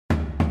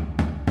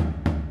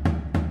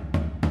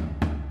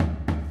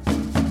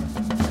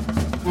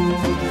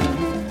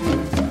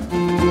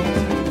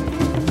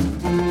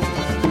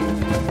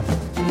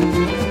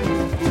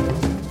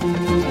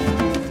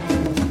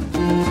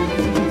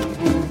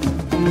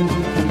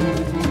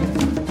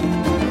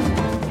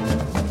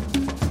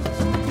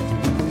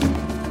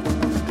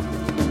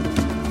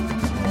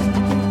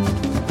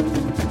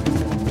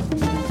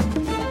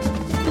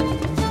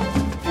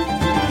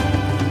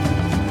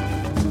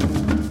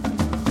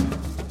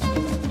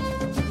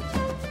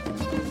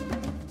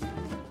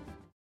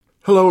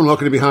Hello and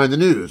welcome to Behind the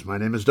News. My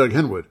name is Doug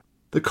Henwood.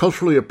 The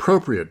culturally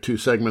appropriate two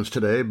segments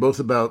today, both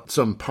about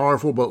some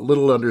powerful but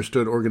little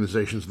understood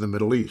organizations in the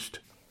Middle East.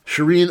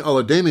 Shireen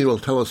Al-Adeimi will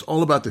tell us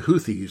all about the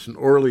Houthis, and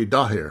Orly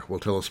Daher will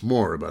tell us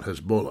more about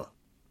Hezbollah.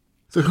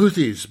 The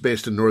Houthis,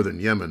 based in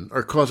northern Yemen,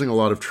 are causing a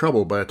lot of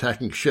trouble by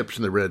attacking ships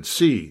in the Red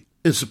Sea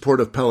in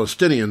support of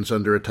Palestinians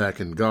under attack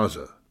in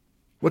Gaza.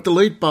 What the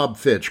late Bob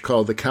Fitch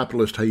called the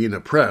capitalist hyena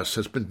press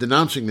has been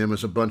denouncing them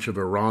as a bunch of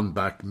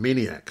Iran-backed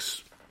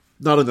maniacs.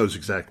 Not in those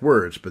exact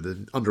words, but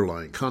the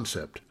underlying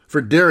concept,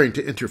 for daring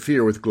to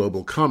interfere with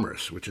global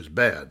commerce, which is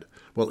bad,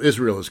 while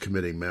Israel is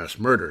committing mass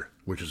murder,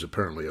 which is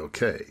apparently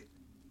okay.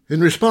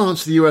 In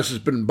response, the U.S. has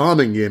been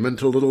bombing Yemen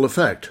to little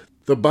effect,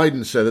 though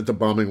Biden said that the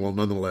bombing will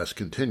nonetheless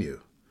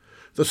continue.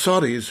 The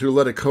Saudis, who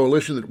led a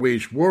coalition that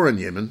waged war in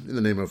Yemen in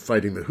the name of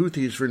fighting the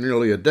Houthis for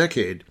nearly a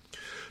decade,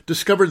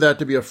 discovered that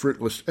to be a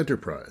fruitless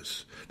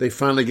enterprise. They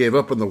finally gave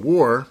up on the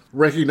war,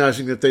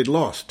 recognizing that they'd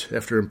lost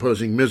after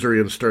imposing misery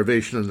and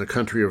starvation in a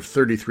country of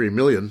 33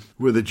 million,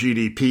 with a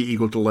GDP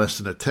equal to less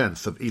than a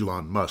tenth of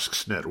Elon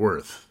Musk's net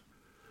worth.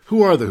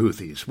 Who are the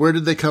Houthis? Where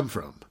did they come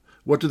from?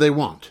 What do they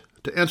want?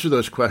 To answer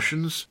those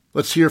questions,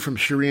 let's hear from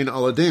Shireen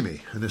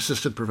Al-Adeimi, an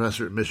assistant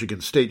professor at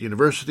Michigan State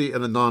University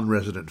and a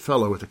non-resident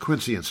fellow at the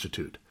Quincy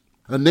Institute.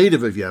 A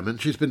native of Yemen,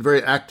 she's been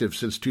very active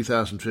since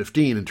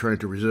 2015 in trying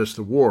to resist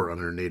the war on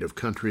her native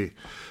country,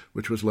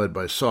 which was led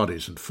by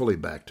Saudis and fully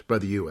backed by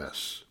the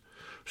U.S.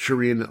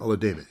 Shireen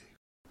Al-Adeimi.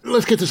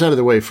 Let's get this out of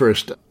the way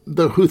first.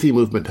 The Houthi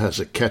movement has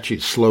a catchy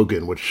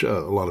slogan, which a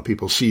lot of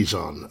people seize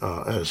on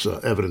as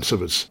evidence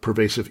of its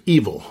pervasive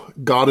evil.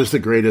 God is the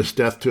greatest,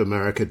 death to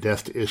America,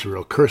 death to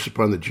Israel, curse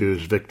upon the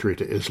Jews, victory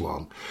to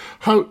Islam.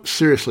 How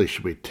seriously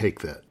should we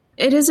take that?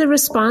 It is a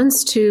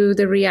response to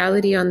the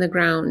reality on the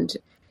ground.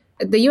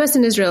 The U.S.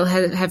 and Israel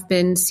have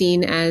been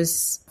seen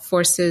as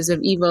forces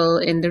of evil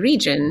in the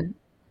region.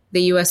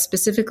 The U.S.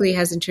 specifically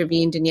has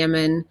intervened in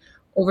Yemen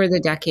over the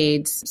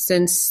decades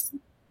since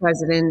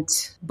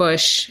President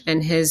Bush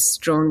and his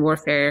drone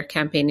warfare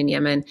campaign in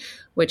Yemen,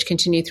 which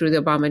continued through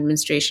the Obama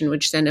administration,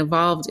 which then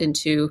evolved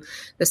into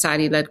the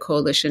Saudi-led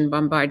coalition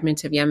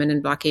bombardment of Yemen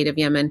and blockade of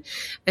Yemen.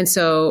 And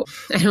so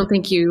I don't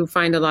think you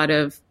find a lot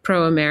of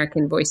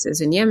pro-American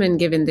voices in Yemen,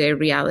 given their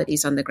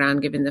realities on the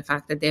ground, given the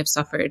fact that they have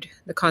suffered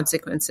the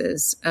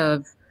consequences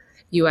of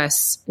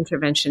U.S.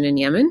 intervention in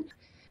Yemen.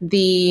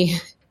 The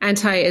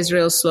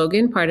anti-Israel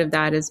slogan, part of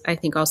that is, I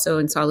think, also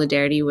in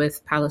solidarity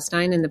with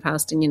Palestine and the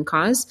Palestinian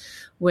cause,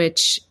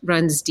 which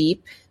runs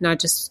deep, not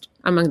just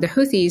among the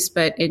Houthis,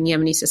 but in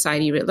Yemeni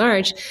society writ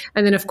large.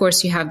 And then, of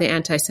course, you have the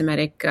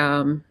anti-Semitic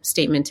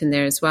statement in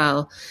there as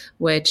well,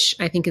 which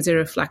I think is a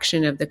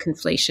reflection of the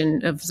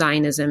conflation of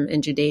Zionism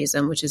and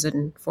Judaism, which is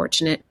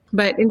unfortunate.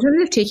 But in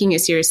terms of taking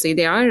it seriously,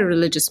 they are a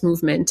religious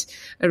movement,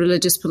 a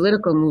religious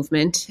political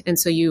movement. And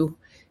so you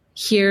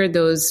hear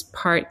those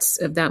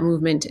parts of that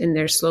movement in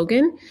their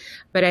slogan.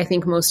 But I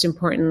think most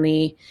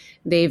importantly,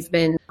 they've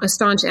been a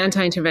staunch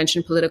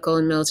anti-intervention political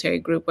and military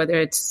group, whether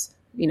it's,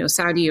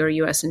 Saudi or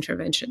U.S.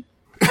 intervention.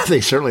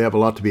 They certainly have a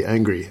lot to be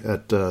angry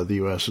at the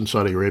U.S. and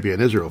Saudi Arabia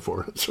and Israel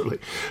for. Certainly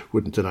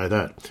wouldn't deny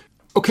that.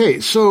 Okay,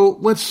 so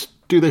let's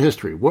do the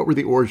history. What were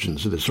the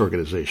origins of this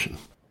organization?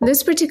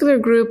 This particular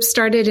group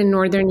started in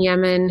northern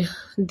Yemen.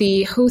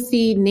 The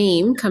Houthi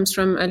name comes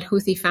from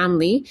Al-Houthi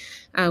family,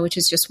 which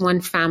is just one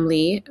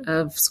family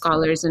of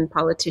scholars and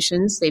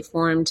politicians. They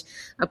formed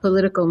a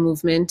political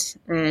movement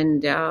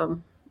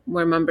and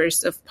were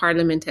members of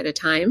parliament at a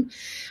time.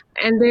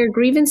 And their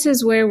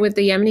grievances were with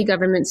the Yemeni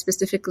government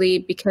specifically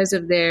because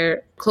of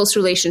their close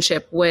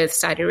relationship with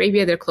Saudi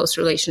Arabia, their close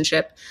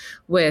relationship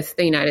with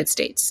the United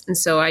States. And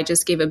so I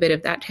just gave a bit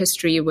of that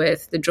history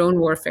with the drone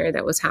warfare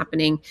that was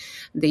happening,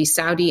 the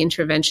Saudi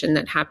intervention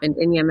that happened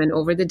in Yemen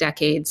over the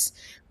decades,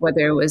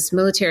 whether it was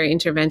military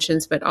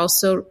interventions, but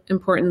also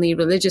importantly,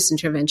 religious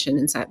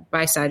intervention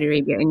by Saudi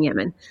Arabia in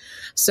Yemen.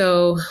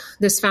 So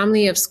this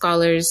family of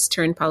scholars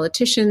turned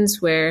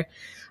politicians were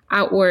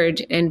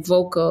outward and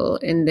vocal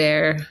in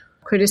their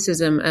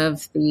criticism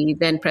of the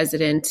then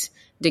president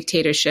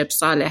dictatorship,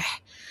 Ali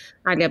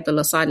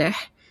Abdullah Saleh.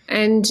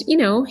 And,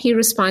 he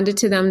responded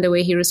to them the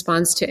way he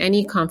responds to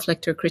any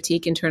conflict or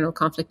critique, internal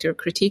conflict or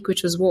critique,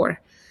 which was war.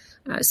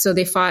 So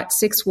they fought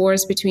 6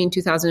 wars between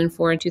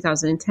 2004 and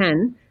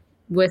 2010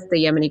 with the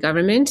Yemeni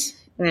government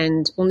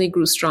and only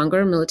grew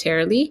stronger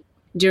militarily.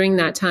 During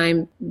that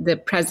time, the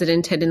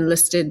president had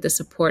enlisted the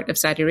support of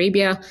Saudi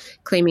Arabia,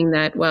 claiming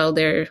that,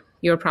 they're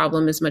your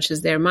problem as much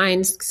as their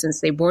mine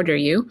since they border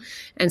you.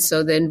 And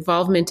so the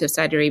involvement of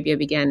Saudi Arabia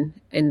began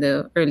in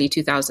the early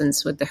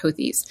 2000s with the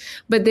Houthis.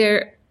 But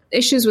their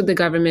issues with the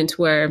government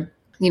were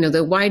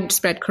the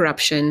widespread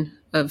corruption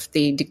of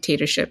the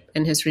dictatorship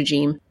and his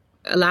regime,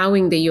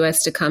 allowing the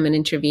U.S. to come and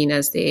intervene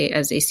as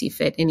they see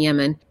fit in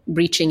Yemen,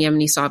 breaching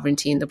Yemeni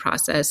sovereignty in the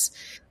process,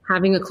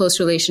 having a close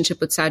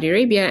relationship with Saudi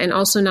Arabia, and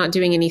also not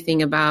doing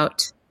anything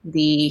about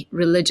the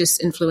religious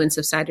influence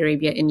of Saudi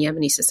Arabia in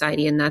Yemeni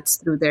society. And that's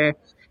through their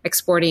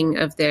exporting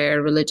of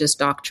their religious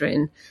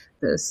doctrine,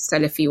 the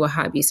Salafi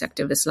Wahhabi sect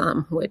of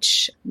Islam,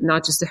 which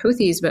not just the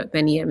Houthis, but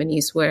many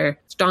Yemenis were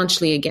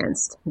staunchly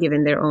against,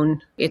 given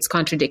its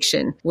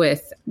contradiction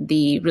with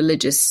the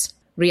religious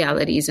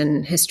realities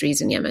and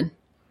histories in Yemen.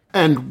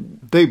 And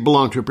they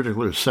belong to a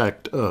particular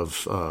sect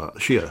of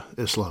Shia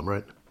Islam,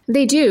 right?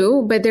 They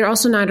do, but they're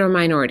also not a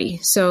minority.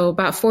 So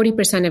about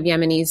 40% of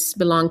Yemenis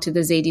belong to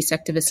the Zaydi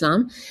sect of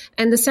Islam.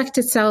 And the sect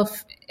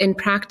itself, in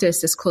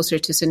practice, is closer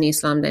to Sunni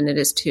Islam than it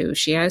is to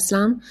Shia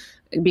Islam,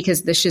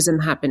 because the schism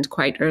happened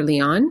quite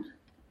early on.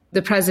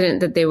 The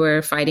president that they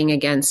were fighting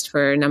against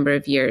for a number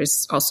of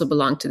years also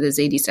belonged to the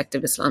Zaydi sect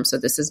of Islam. So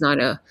this is not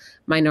a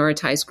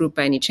minoritized group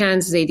by any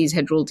chance. Zaydis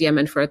had ruled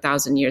Yemen for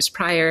 1,000 years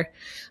prior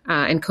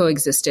and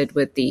coexisted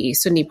with the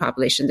Sunni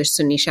population, the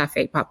Sunni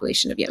Shafi'i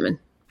population of Yemen.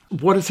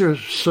 What is their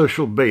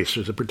social base?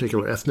 Is a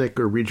particular ethnic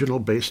or regional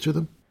base to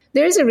them?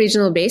 There is a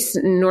regional base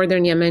in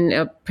northern Yemen,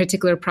 a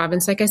particular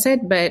province, like I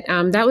said, but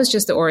that was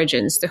just the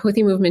origins. The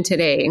Houthi movement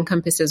today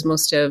encompasses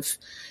most of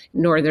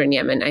northern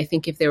Yemen. I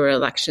think if there were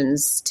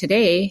elections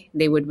today,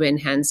 they would win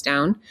hands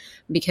down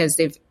because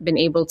they've been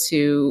able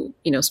to,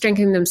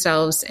 strengthen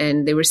themselves,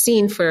 and they were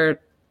seen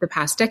for the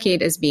past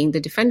decade as being the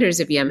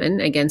defenders of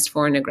Yemen against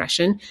foreign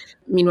aggression.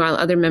 Meanwhile,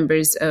 other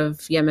members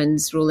of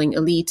Yemen's ruling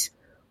elite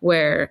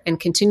were and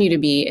continue to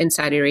be in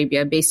Saudi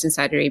Arabia, based in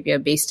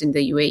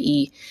the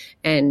UAE,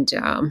 and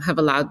have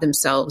allowed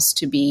themselves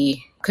to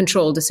be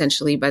controlled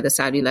essentially by the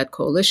Saudi-led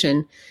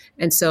coalition.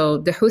 And so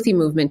the Houthi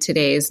movement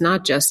today is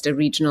not just a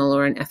regional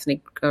or an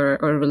ethnic or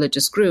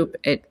religious group.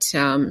 It's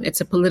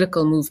a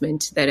political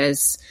movement that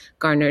has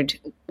garnered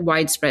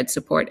widespread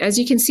support, as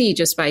you can see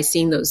just by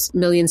seeing those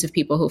millions of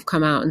people who've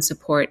come out in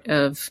support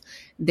of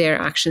their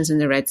actions in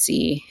the Red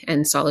Sea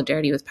and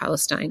solidarity with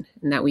Palestine,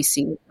 and that we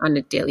see on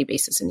a daily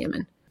basis in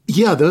Yemen.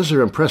 Yeah, those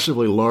are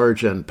impressively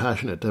large and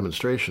passionate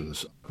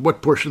demonstrations.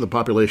 What portion of the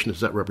population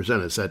does that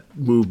represent? Does that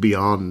move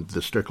beyond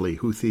the strictly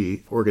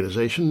Houthi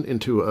organization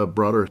into a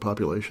broader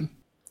population?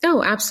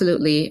 Oh,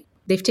 absolutely.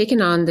 They've taken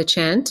on the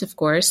chant, of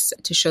course,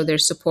 to show their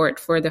support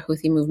for the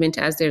Houthi movement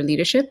as their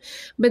leadership,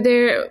 but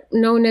they're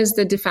known as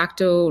the de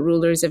facto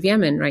rulers of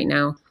Yemen right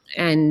now.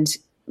 And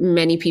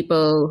many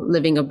people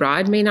living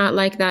abroad may not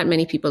like that.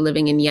 Many people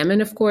living in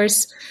Yemen, of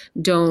course,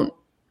 don't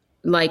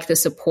like the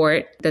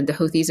support that the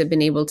Houthis have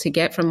been able to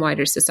get from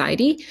wider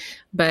society.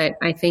 But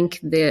I think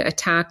the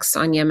attacks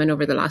on Yemen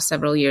over the last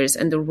several years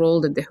and the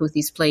role that the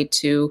Houthis played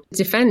to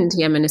defend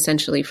Yemen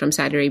essentially from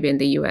Saudi Arabia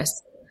and the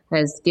U.S.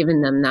 has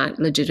given them that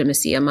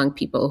legitimacy among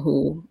people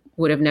who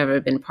would have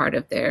never been part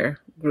of their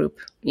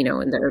group, in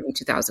the early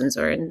 2000s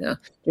or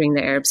during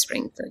the Arab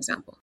Spring, for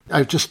example.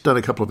 I've just done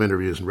a couple of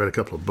interviews and read a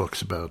couple of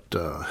books about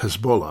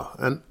Hezbollah,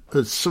 and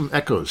there's some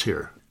echoes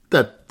here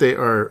that they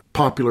are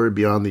popular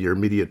beyond their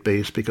immediate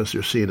base because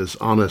they're seen as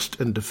honest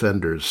and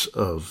defenders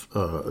of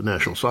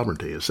national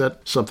sovereignty. Is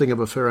that something of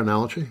a fair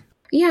analogy?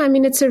 Yeah,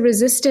 it's a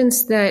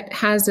resistance that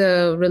has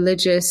a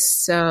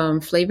religious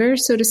flavor,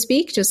 so to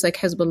speak, just like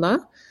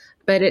Hezbollah.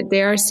 But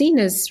they are seen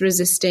as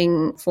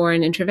resisting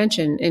foreign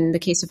intervention. In the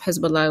case of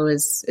Hezbollah, it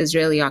was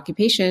Israeli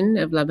occupation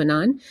of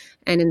Lebanon.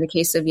 And in the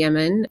case of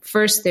Yemen,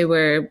 first they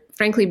were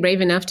frankly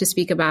brave enough to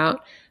speak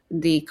about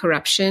the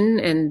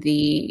corruption and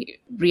the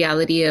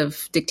reality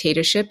of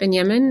dictatorship in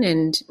Yemen.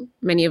 And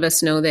many of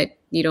us know that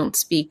you don't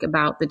speak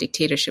about the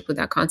dictatorship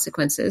without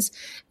consequences.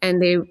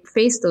 And they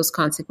faced those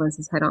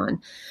consequences head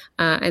on.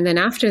 And then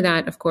after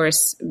that, of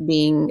course,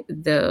 being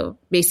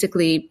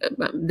basically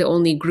the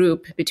only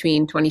group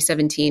between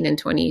 2017 and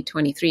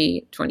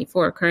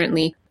 2023-24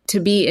 currently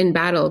to be in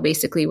battle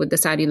basically with the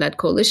Saudi-led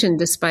coalition,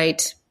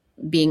 despite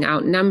being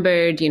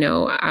outnumbered,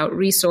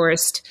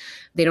 out-resourced.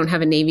 They don't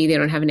have a navy, they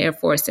don't have an air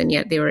force, and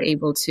yet they were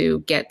able to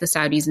get the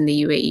Saudis and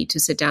the UAE to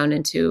sit down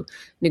and to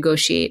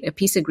negotiate a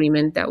peace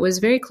agreement that was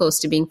very close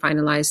to being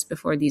finalized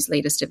before these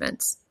latest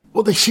events.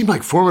 Well, they seem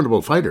like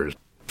formidable fighters.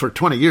 For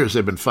 20 years,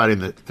 they've been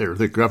fighting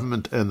the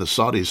government and the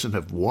Saudis and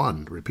have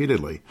won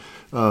repeatedly.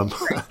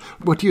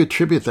 What do you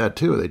attribute that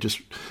to? Are they just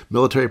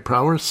military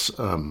prowess,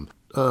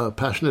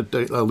 passionate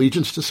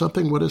allegiance to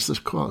something? What is this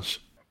cause?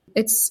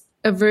 It's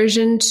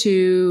aversion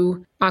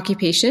to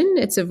occupation.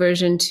 It's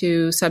aversion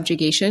to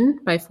subjugation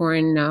by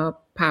foreign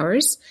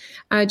powers.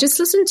 Just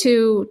listen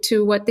to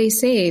what they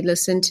say.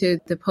 Listen to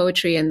the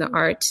poetry and the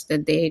art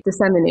that they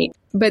disseminate.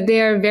 But they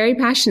are very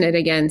passionate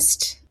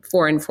against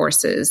foreign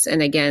forces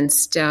and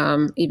against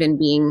even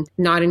being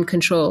not in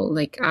control.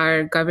 Like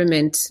our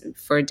government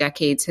for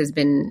decades has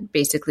been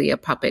basically a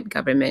puppet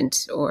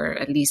government, or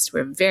at least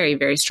we're very,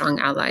 very strong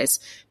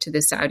allies to the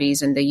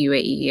Saudis and the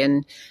UAE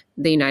and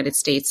the United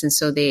States. And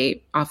so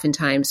they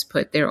oftentimes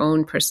put their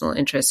own personal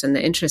interests and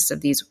the interests of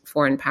these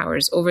foreign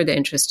powers over the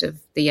interest of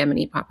the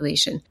Yemeni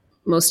population.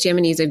 Most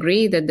Yemenis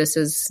agree that this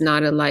is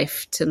not a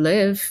life to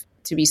live.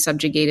 to be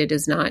subjugated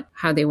is not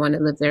how they want to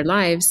live their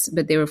lives,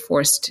 but they were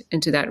forced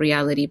into that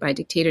reality by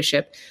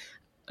dictatorship.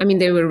 I mean,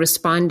 they were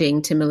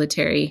responding to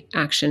military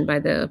action by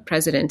the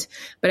president,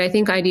 but I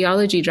think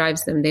ideology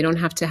drives them. They don't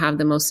have to have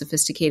the most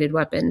sophisticated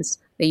weapons.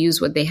 They use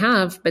what they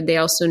have, but they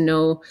also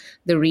know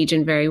the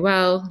region very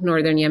well.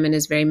 Northern Yemen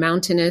is very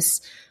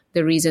mountainous.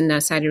 The reason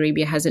that Saudi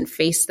Arabia hasn't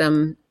faced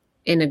them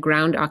in a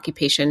ground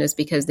occupation is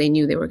because they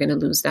knew they were going to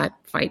lose that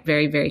fight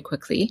very, very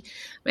quickly.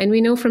 And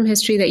we know from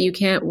history that you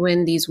can't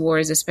win these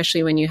wars,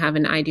 especially when you have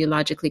an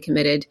ideologically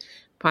committed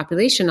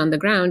population on the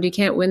ground. You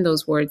can't win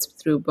those wars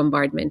through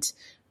bombardment,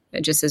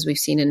 just as we've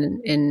seen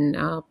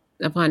in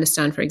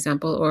Afghanistan, for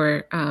example,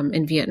 or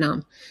in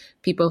Vietnam.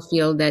 People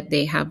feel that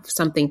they have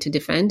something to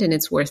defend and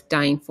it's worth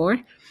dying for.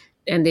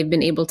 And they've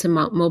been able to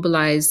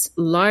mobilize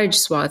large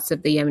swaths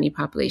of the Yemeni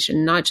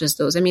population, not just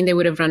those. I mean, they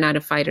would have run out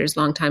of fighters a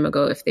long time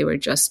ago if they were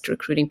just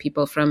recruiting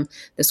people from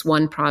this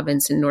one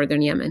province in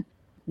northern Yemen.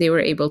 They were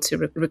able to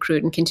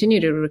recruit and continue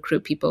to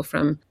recruit people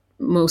from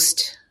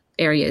most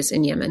areas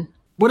in Yemen.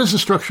 What is the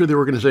structure of the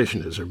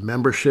organization? Is there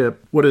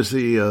membership? What is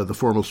the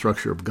formal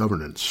structure of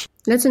governance?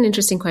 That's an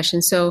interesting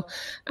question. So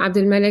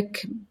Abdul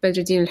Malik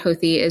Badruddin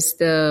al-Houthi is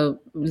the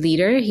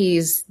leader.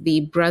 He's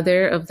the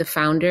brother of the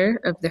founder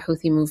of the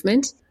Houthi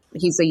movement.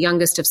 He's the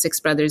youngest of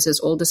 6 brothers. His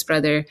oldest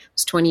brother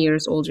was 20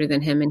 years older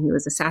than him, and he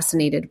was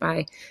assassinated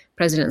by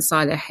President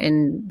Saleh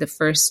in the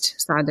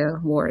first Sada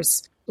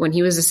wars. When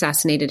he was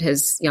assassinated,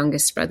 his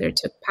youngest brother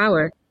took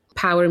power.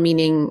 Power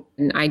meaning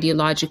an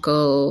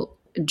ideological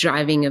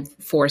driving of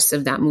force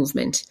of that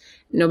movement.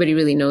 Nobody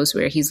really knows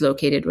where he's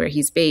located, where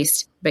he's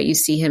based, but you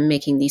see him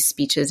making these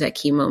speeches at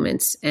key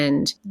moments,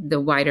 and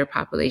the wider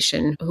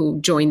population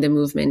who joined the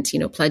movement,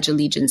 pledge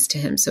allegiance to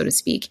him, so to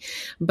speak.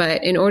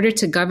 But in order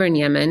to govern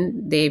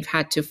Yemen, they've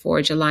had to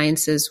forge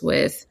alliances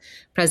with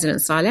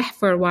President Saleh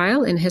for a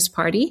while in his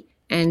party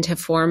and have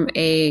formed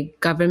a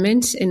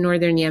government in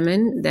northern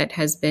Yemen that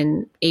has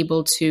been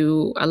able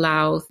to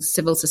allow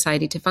civil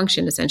society to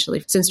function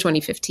essentially since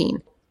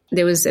 2015.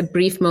 There was a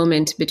brief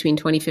moment between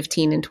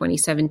 2015 and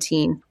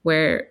 2017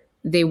 where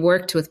they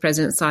worked with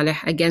President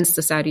Saleh against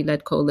the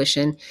Saudi-led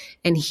coalition.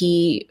 And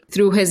he,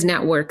 through his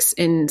networks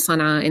in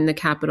Sana'a, in the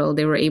capital,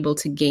 they were able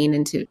to gain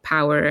into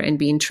power and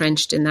be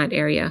entrenched in that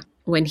area.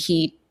 When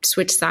he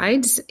switched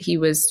sides, he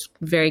was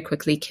very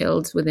quickly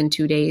killed within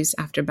 2 days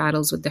after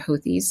battles with the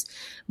Houthis.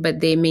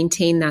 But they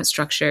maintained that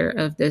structure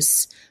of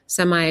this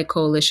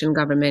semi-coalition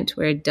government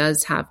where it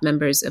does have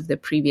members of the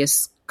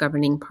previous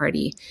governing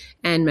party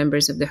and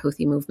members of the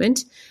Houthi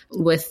movement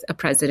with a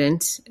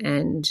president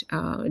and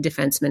a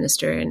defense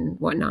minister and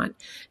whatnot.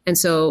 And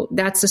so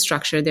that's the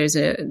structure. There's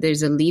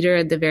a leader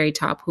at the very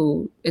top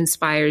who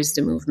inspires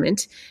the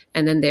movement.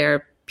 And then there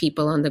are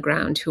people on the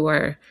ground who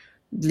are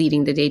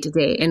leading the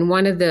day-to-day. And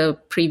one of the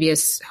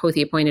previous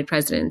Houthi appointed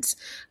presidents,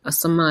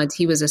 Samad,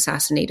 he was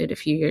assassinated a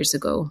few years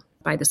ago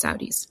by the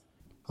Saudis.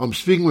 I'm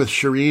speaking with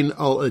Shireen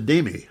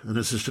Al-Adeimi, an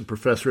assistant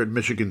professor at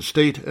Michigan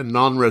State and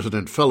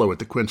non-resident fellow at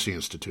the Quincy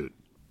Institute.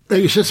 Now,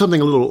 you said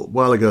something a little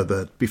while ago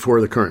that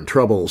before the current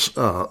troubles,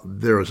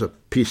 there was a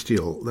peace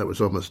deal that was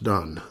almost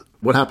done.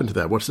 What happened to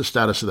that? What's the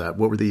status of that?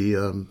 What were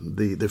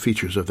the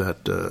features of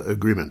that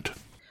agreement?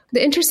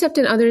 The Intercept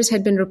and others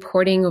had been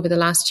reporting over the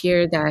last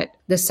year that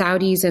the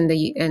Saudis and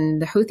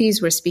the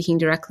Houthis were speaking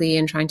directly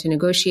and trying to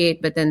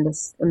negotiate, but then the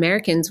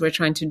Americans were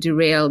trying to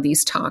derail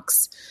these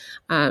talks.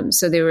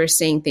 So they were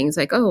saying things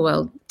like, oh,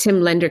 well,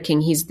 Tim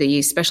Lenderking, he's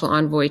the special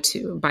envoy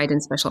to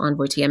Biden's special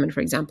envoy to Yemen,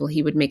 for example.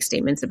 He would make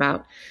statements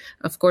about,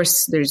 of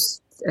course,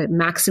 there's a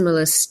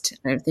maximalist,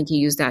 I think he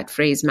used that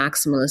phrase,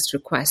 maximalist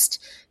request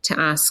to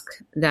ask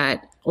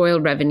that oil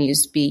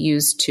revenues be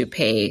used to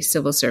pay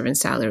civil servant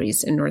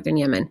salaries in northern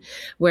Yemen,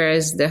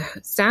 whereas the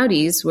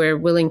Saudis were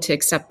willing to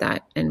accept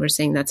that and were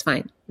saying that's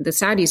fine. The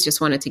Saudis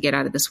just wanted to get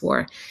out of this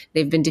war.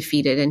 They've been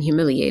defeated and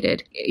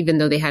humiliated, even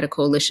though they had a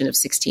coalition of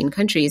 16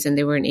 countries and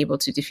they weren't able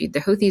to defeat the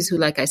Houthis, who,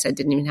 like I said,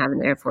 didn't even have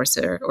an air force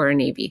or a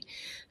navy.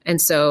 And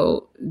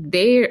so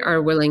they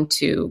are willing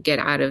to get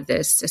out of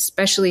this,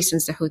 especially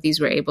since the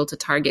Houthis were able to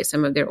target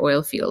some of their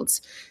oil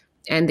fields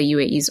and the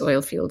UAE's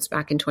oil fields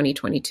back in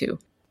 2022.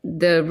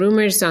 The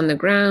rumors on the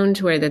ground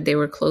were that they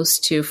were close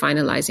to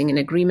finalizing an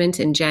agreement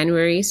in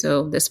January,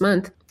 so this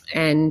month,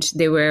 and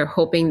they were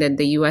hoping that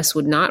the U.S.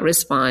 would not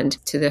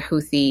respond to the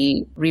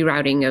Houthi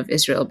rerouting of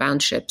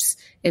Israel-bound ships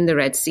in the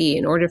Red Sea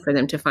in order for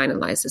them to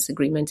finalize this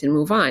agreement and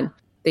move on.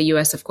 The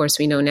U.S., of course,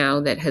 we know now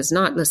that has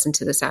not listened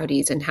to the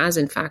Saudis and has,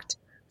 in fact,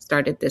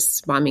 started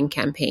this bombing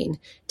campaign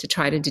to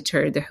try to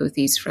deter the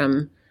Houthis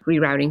from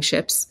rerouting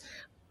ships,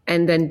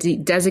 and then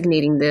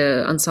designating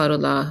the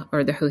Ansarullah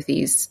or the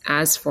Houthis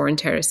as foreign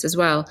terrorists as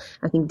well.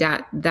 I think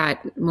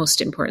that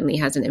most importantly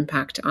has an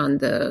impact on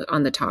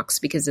the talks,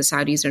 because the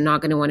Saudis are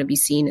not going to want to be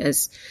seen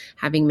as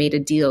having made a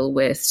deal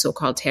with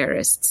so-called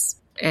terrorists,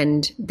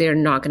 and they're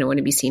not going to want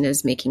to be seen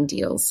as making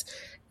deals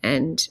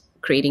and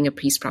creating a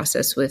peace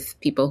process with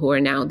people who are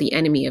now the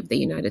enemy of the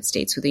United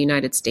States, who the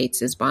United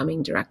States is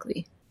bombing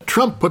directly.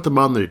 Trump put them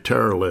on the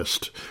terror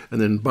list, and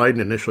then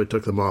Biden initially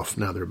took them off.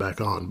 Now they're back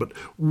on. But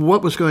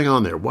what was going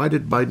on there? Why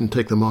did Biden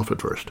take them off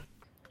at first?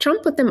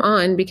 Trump put them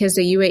on because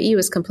the UAE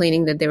was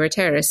complaining that they were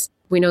terrorists.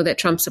 We know that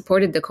Trump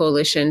supported the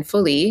coalition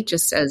fully,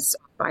 just as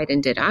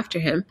Biden did after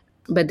him.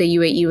 But the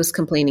UAE was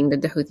complaining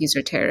that the Houthis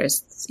are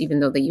terrorists, even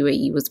though the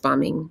UAE was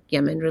bombing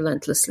Yemen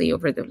relentlessly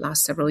over the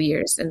last several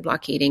years and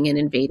blockading and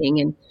invading.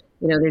 And,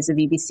 there's a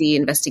BBC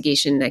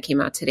investigation that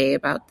came out today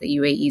about the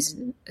UAE's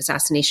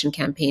assassination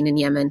campaign in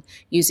Yemen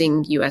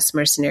using U.S.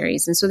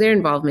 mercenaries. And so their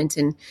involvement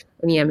in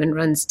Yemen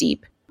runs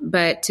deep.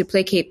 But to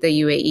placate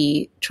the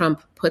UAE,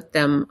 Trump put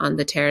them on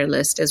the terror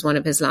list as one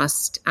of his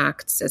last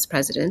acts as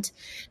president.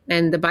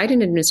 And the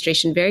Biden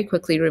administration very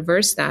quickly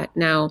reversed that.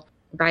 Now,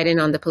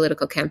 Biden on the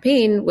political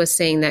campaign was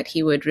saying that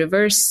he would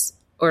reverse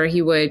or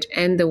he would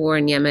end the war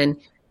in Yemen,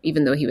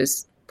 even though he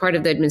was part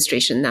of the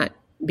administration that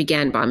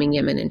began bombing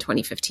Yemen in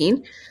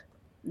 2015.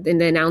 In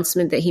the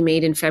announcement that he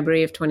made in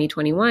February of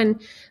 2021,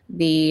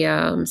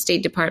 the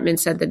State Department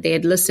said that they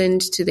had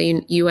listened to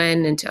the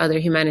UN and to other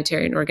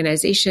humanitarian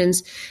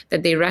organizations,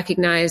 that they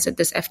recognize that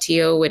this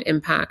FTO would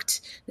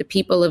impact the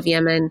people of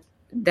Yemen,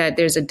 that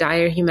there's a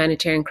dire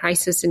humanitarian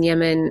crisis in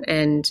Yemen,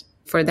 and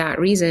for that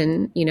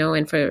reason,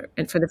 and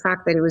for the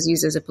fact that it was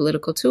used as a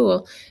political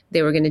tool,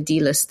 they were going to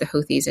delist the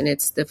Houthis, and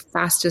it's the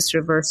fastest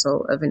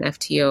reversal of an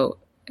FTO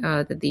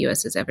that the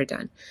U.S. has ever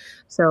done.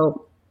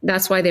 So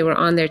that's why they were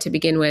on there to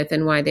begin with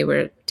and why they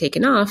were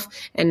taken off.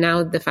 And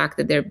now the fact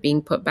that they're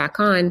being put back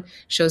on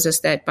shows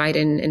us that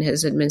Biden and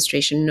his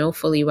administration know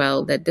fully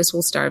well that this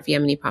will starve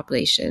Yemeni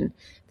population.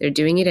 They're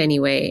doing it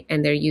anyway,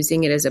 and they're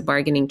using it as a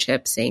bargaining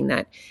chip, saying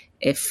that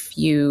if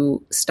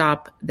you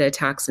stop the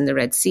attacks in the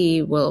Red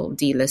Sea, we'll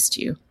delist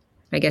you.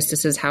 I guess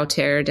this is how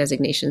terror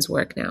designations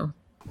work now.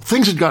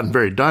 Things had gotten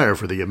very dire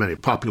for the Yemeni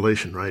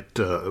population, right,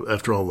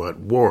 after all that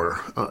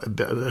war,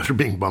 after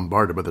being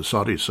bombarded by the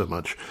Saudis so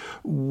much.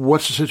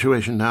 What's the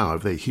situation now?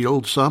 Have they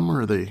healed some,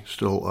 or are they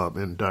still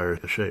in dire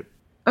shape?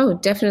 Oh,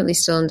 definitely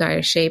still in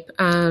dire shape.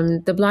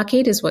 The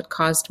blockade is what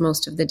caused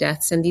most of the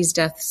deaths, and these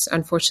deaths,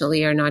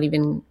 unfortunately, are not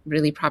even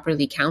really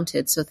properly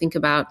counted. So think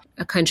about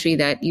a country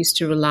that used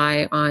to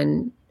rely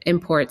on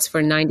imports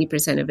for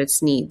 90% of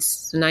its needs.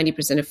 So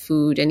 90% of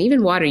food and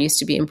even water used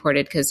to be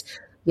imported because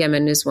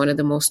Yemen is one of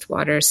the most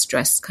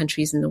water-stressed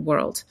countries in the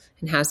world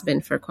and has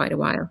been for quite a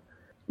while,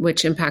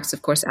 which impacts,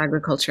 of course,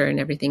 agriculture and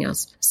everything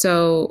else.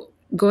 So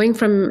going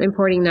from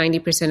importing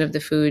 90% of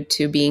the food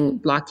to being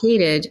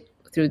blockaded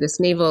through this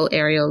naval,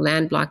 aerial,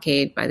 land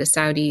blockade by the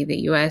Saudi,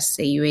 the US,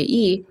 the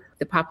UAE,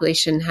 the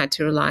population had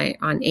to rely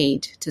on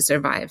aid to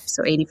survive.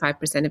 So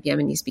 85% of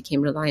Yemenis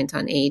became reliant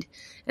on aid.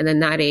 And then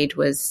that aid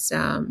was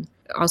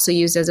also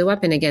used as a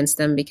weapon against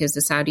them because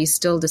the Saudis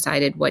still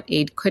decided what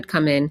aid could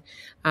come in,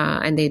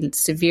 and they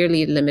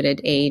severely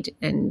limited aid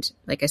and,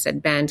 like I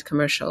said, banned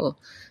commercial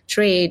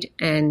trade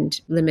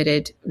and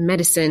limited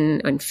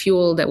medicine and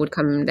fuel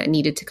that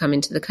needed to come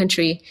into the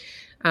country.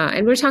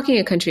 And we're talking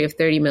a country of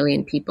 30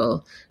 million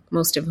people,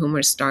 most of whom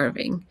are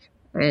starving,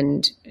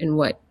 and in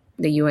what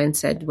the UN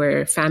said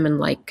were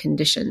famine-like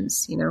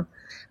conditions.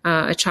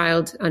 A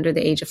child under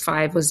the age of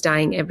 5 was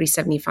dying every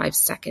 75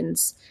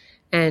 seconds.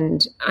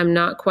 And I'm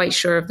not quite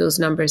sure if those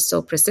numbers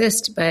still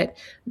persist, but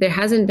there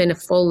hasn't been a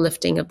full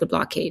lifting of the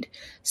blockade.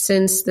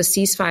 Since the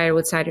ceasefire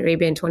with Saudi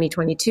Arabia in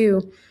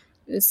 2022,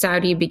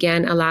 Saudi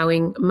began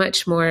allowing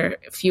much more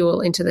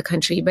fuel into the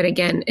country. But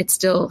again, it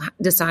still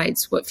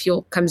decides what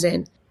fuel comes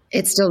in.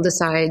 It still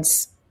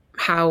decides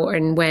how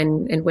and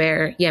when and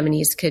where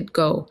Yemenis could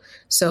go.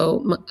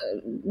 So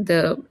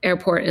the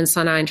airport in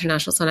Sana'a,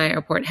 International Sana'a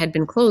Airport, had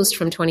been closed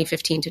from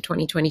 2015 to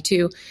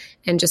 2022.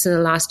 And just in the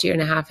last year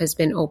and a half has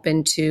been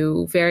open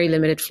to very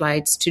limited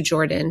flights to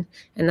Jordan.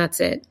 And that's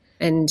it.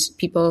 And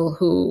people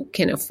who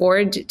can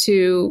afford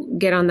to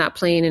get on that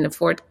plane and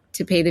afford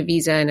to pay the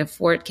visa and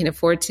can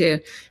afford to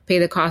pay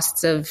the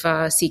costs of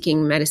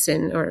seeking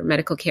medicine or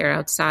medical care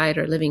outside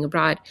or living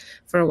abroad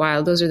for a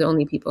while, those are the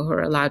only people who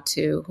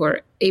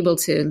are able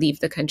to leave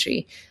the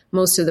country.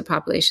 Most of the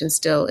population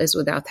still is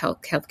without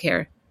health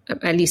care.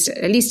 At least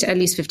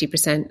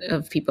 50%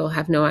 of people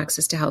have no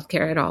access to health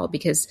care at all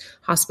because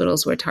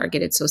hospitals were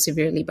targeted so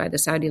severely by the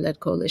Saudi-led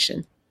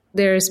coalition.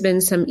 There's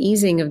been some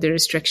easing of the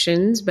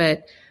restrictions,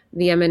 but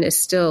the Yemen is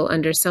still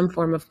under some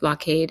form of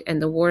blockade, and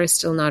the war is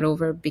still not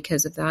over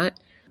because of that.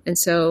 And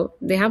so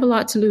they have a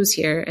lot to lose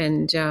here,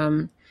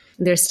 and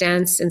their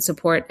stance in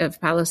support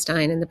of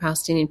Palestine and the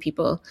Palestinian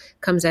people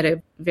comes at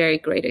a very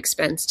great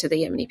expense to the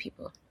Yemeni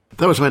people.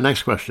 That was my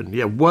next question.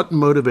 Yeah, what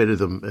motivated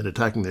them in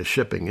attacking this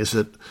shipping? Is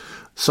it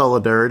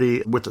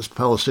solidarity with the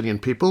Palestinian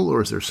people,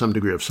 or is there some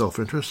degree of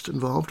self-interest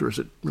involved, or is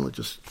it really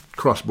just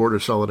cross-border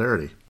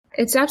solidarity?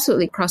 It's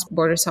absolutely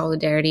cross-border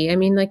solidarity. I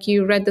mean, like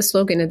you read the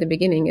slogan at the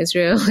beginning,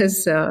 Israel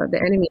is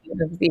the enemy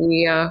of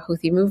the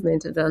Houthi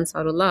movement of the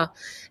Ansarullah.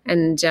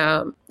 And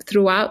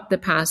throughout the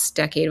past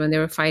decade, when they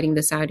were fighting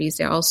the Saudis,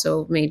 they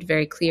also made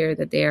very clear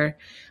that they are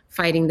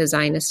fighting the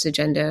Zionist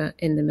agenda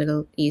in the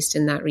Middle East,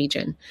 in that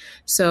region.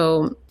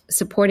 So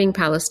supporting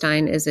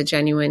Palestine is a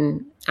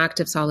genuine act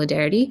of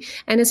solidarity.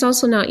 And it's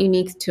also not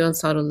unique to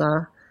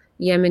Ansarullah.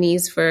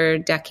 Yemenis for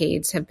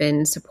decades have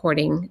been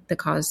supporting the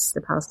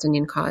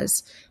Palestinian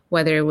cause,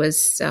 whether it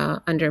was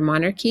under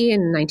monarchy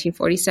in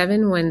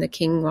 1947 when the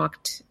king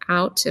walked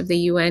out of the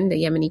UN,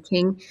 the Yemeni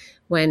king,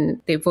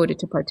 when they voted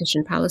to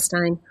partition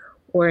Palestine,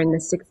 or in the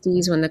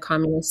 60s when the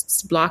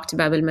communists blocked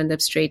Bab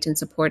el-Mandeb Strait in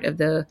support of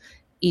the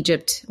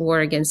Egypt war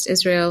against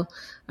Israel,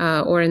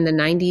 or in the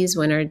 90s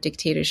when our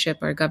dictatorship,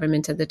 our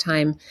government at the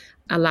time,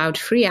 allowed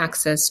free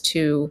access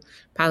to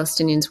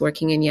Palestinians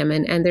working in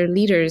Yemen and their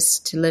leaders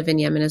to live in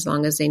Yemen as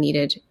long as they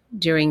needed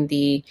during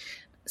the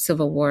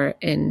civil war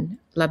in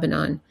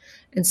Lebanon.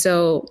 And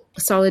so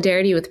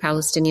solidarity with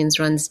Palestinians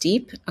runs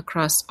deep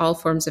across all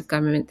forms of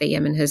government that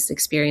Yemen has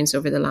experienced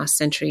over the last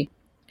century.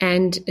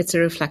 And it's a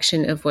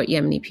reflection of what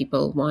Yemeni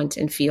people want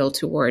and feel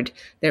toward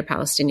their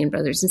Palestinian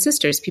brothers and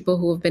sisters. People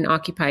who have been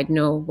occupied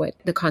know what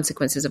the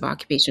consequences of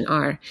occupation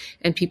are.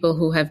 And people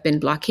who have been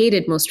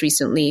blockaded most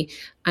recently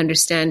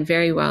understand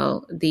very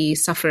well the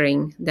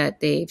suffering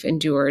that they've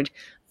endured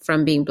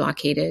from being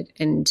blockaded.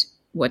 And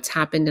what's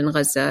happened in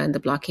Gaza and the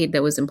blockade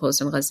that was imposed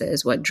on Gaza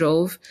is what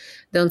drove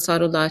the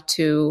Ansarullah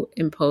to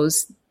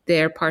impose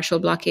their partial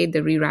blockade, the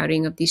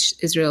rerouting of these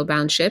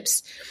Israel-bound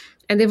ships.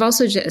 And they've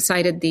also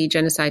cited the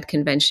Genocide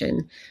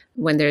Convention.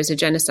 When there's a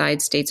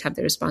genocide, states have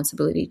the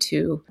responsibility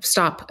to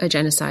stop a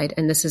genocide,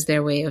 and this is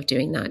their way of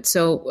doing that.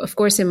 So, of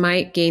course, it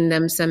might gain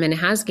them some, and it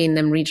has gained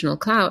them regional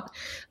clout,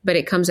 but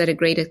it comes at a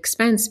great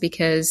expense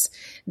because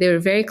they were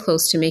very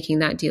close to making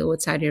that deal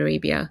with Saudi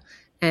Arabia.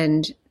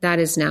 And that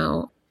is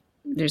now,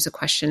 there's a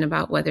question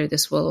about whether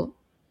this will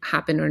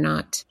happen or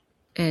not.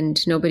 And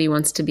nobody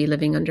wants to be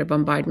living under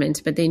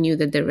bombardment, but they knew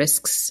that the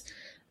risks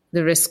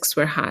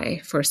were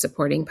high for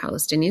supporting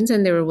Palestinians,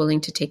 and they were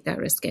willing to take that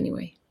risk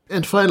anyway.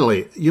 And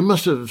finally, you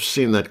must have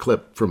seen that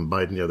clip from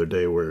Biden the other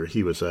day where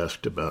he was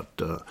asked about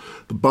the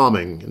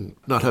bombing and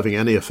not having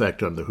any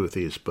effect on the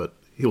Houthis, but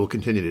he will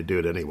continue to do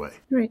it anyway.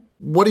 Right.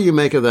 What do you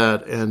make of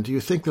that? And do you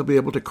think they'll be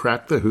able to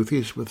crack the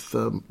Houthis with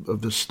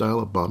of this style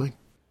of bombing?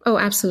 Oh,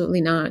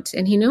 absolutely not.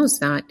 And he knows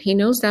that. He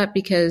knows that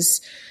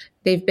because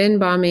they've been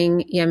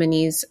bombing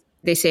Yemenis.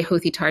 They say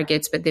Houthi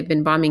targets, but they've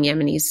been bombing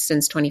Yemenis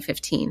since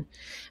 2015.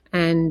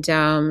 And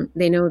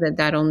they know that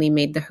that only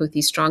made the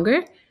Houthis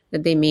stronger,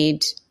 that they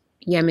made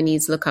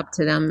Yemenis look up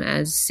to them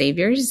as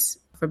saviors,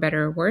 for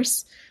better or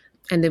worse.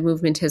 And the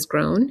movement has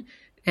grown.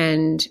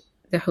 And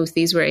the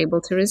Houthis were able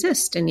to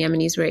resist, and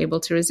Yemenis were able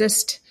to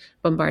resist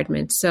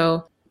bombardment.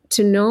 So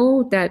to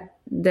know that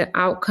the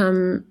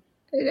outcome,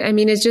 I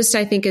mean, it's just,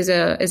 I think, is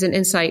an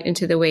insight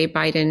into the way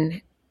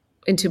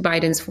into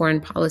Biden's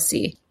foreign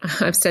policy.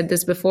 I've said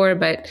this before,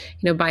 but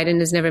Biden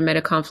has never met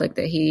a conflict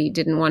that he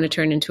didn't want to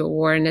turn into a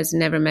war, and has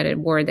never met a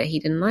war that he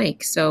didn't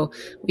like. So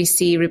we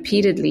see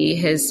repeatedly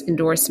his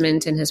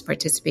endorsement and his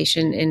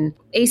participation in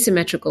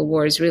asymmetrical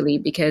wars, really,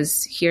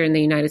 because here in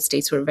the United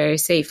States, we're very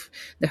safe.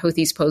 The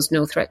Houthis pose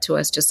no threat to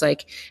us, just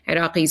like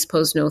Iraqis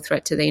pose no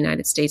threat to the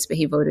United States, but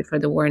he voted for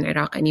the war in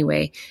Iraq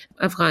anyway.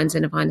 Afghans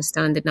in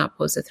Afghanistan did not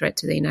pose a threat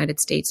to the United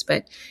States,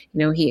 but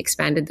he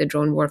expanded the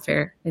drone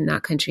warfare in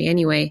that country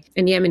anyway.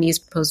 And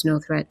Yemenis pose no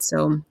threat.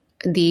 So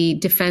the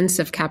defense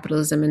of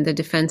capitalism and the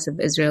defense of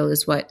Israel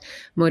is what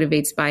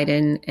motivates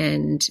Biden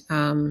and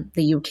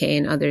the UK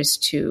and others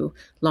to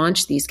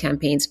launch these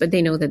campaigns, but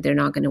they know that they're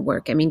not going to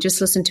work. I mean,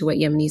 just listen to what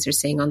Yemenis are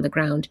saying on the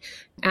ground.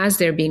 As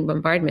they're being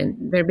bombarded,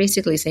 they're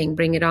basically saying,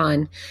 bring it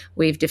on.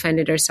 We've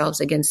defended ourselves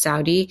against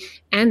Saudi,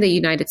 and the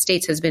United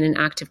States has been an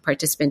active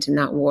participant in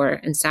that war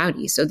in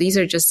Saudi. So these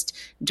are just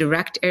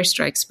direct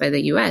airstrikes by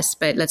the US.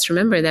 But let's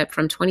remember that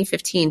from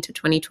 2015 to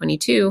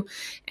 2022,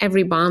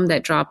 every bomb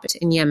that dropped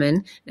in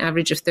Yemen, an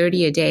average of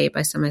 30 a day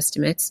by some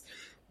estimates,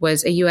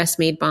 was a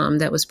U.S.-made bomb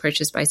that was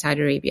purchased by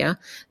Saudi Arabia.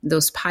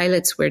 Those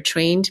pilots were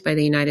trained by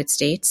the United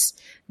States.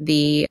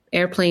 The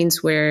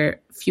airplanes were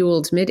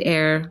fueled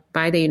mid-air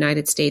by the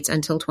United States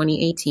until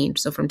 2018.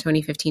 So from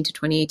 2015 to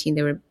 2018,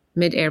 there were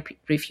mid-air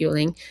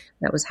refueling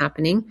that was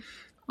happening.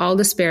 All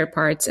the spare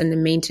parts and the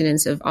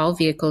maintenance of all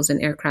vehicles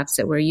and aircrafts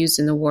that were used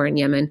in the war in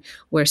Yemen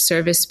were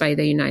serviced by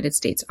the United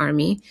States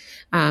Army.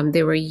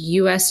 There were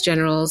U.S.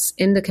 generals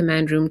in the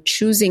command room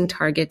choosing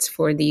targets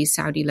for the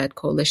Saudi-led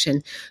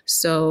coalition.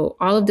 So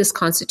all of this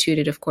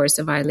constituted, of course,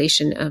 a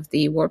violation of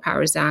the War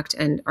Powers Act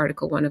and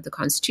Article 1 of the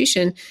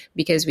Constitution,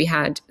 because we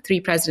had 3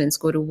 presidents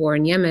go to war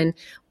in Yemen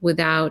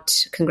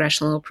without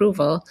congressional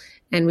approval.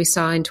 And we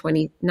saw in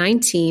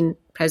 2019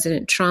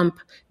 President Trump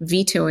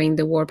vetoing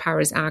the War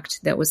Powers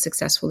Act that was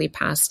successfully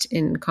passed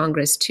in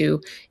Congress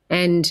to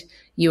end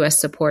U.S.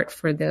 support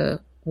for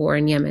the war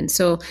in Yemen.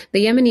 So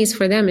the Yemenis,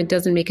 for them, it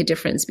doesn't make a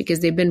difference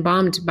because they've been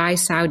bombed by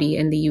Saudi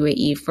and the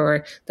UAE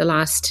for the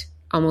last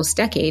almost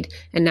decade,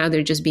 and now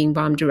they're just being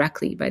bombed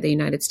directly by the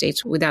United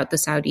States without the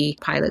Saudi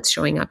pilots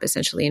showing up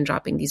essentially and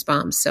dropping these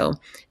bombs. So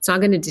it's not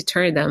going to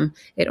deter them.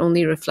 It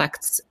only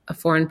reflects a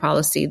foreign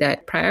policy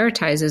that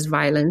prioritizes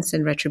violence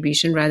and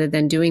retribution rather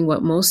than doing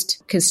what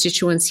most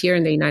constituents here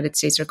in the United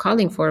States are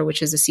calling for,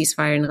 which is a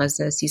ceasefire in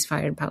Gaza, a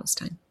ceasefire in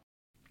Palestine.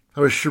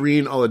 I was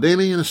Shireen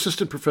Al-Adeimi, an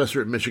assistant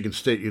professor at Michigan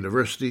State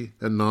University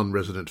and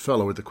non-resident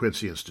fellow at the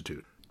Quincy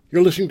Institute.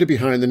 You're listening to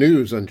Behind the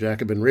News on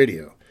Jacobin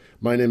Radio.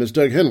 My name is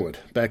Doug Henwood,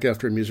 back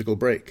after a musical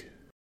break.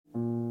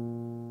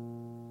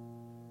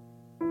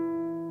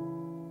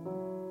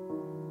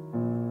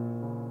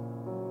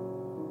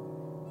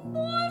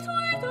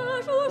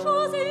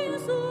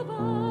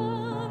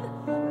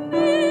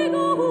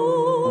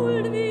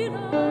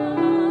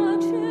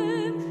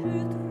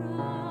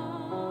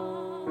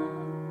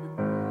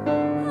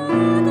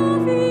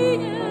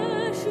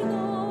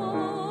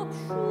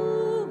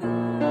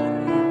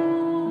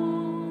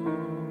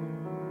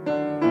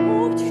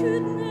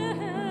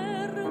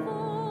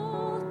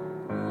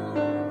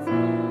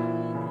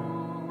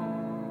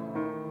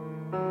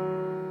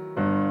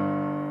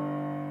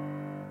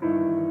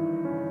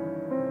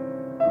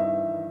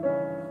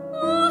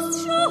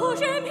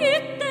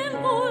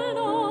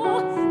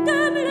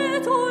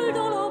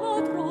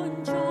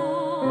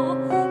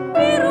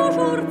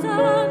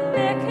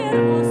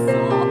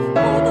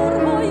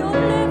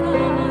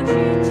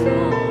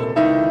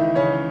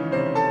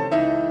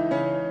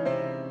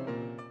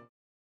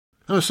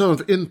 Some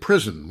of In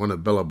Prison, one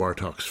of Bela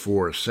Bartok's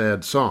 4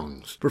 sad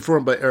songs,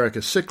 performed by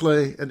Erika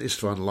Sikle and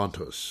Istvan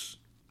Lantos.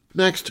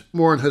 Next,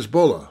 more on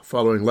Hezbollah,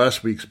 following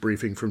last week's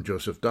briefing from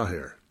Joseph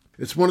Daher.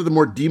 It's one of the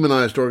more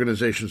demonized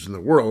organizations in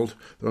the world,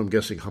 though I'm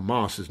guessing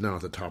Hamas is now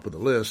at the top of the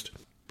list.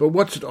 But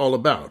what's it all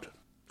about?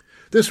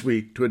 This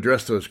week, to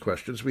address those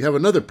questions, we have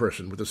another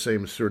person with the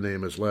same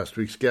surname as last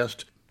week's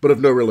guest, but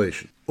of no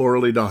relation,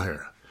 Aurélie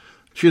Daher.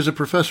 She is a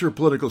professor of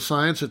political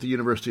science at the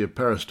University of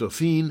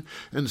Paris-Dauphine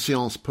and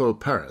Sciences Po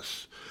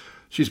Paris.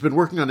 She's been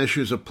working on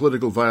issues of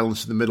political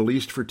violence in the Middle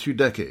East for 2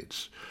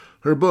 decades.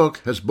 Her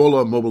book,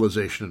 Hezbollah,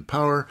 Mobilization and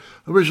Power,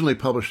 originally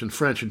published in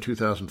French in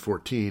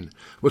 2014,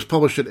 was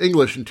published in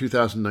English in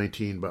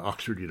 2019 by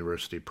Oxford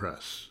University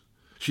Press.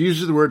 She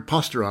uses the word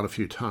Posteron a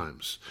few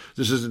times.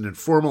 This is an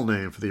informal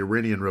name for the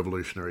Iranian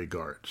Revolutionary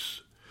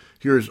Guards.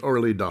 Here's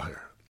Aurélie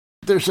Daher.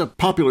 There's a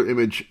popular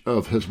image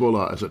of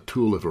Hezbollah as a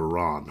tool of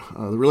Iran.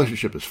 The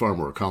relationship is far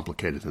more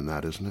complicated than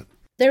that, isn't it?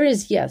 There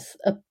is, yes,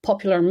 a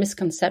popular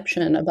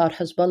misconception about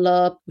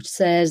Hezbollah, which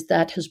says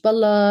that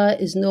Hezbollah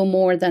is no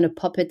more than a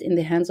puppet in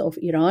the hands of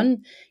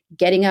Iran,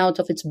 getting out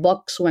of its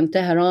box when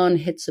Tehran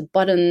hits a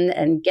button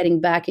and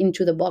getting back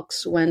into the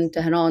box when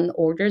Tehran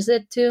orders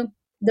it to.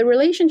 The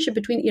relationship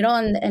between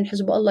Iran and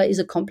Hezbollah is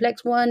a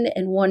complex one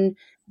and one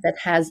that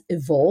has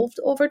evolved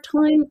over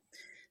time.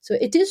 So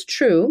it is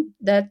true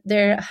that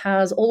there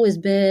has always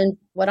been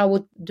what I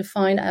would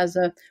define as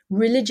a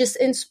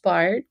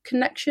religious-inspired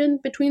connection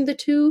between the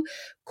two,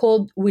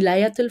 called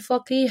Wilayat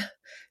al-Faqih,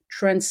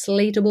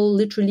 translatable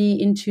literally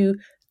into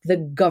the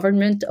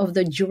government of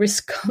the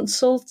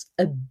jurisconsult,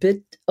 a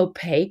bit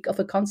opaque of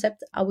a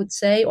concept, I would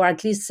say, or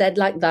at least said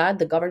like that,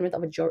 the government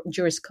of a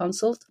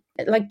jurisconsult.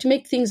 Like, to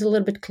make things a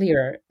little bit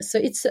clearer. So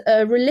it's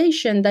a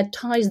relation that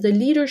ties the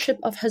leadership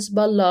of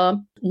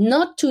Hezbollah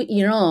not to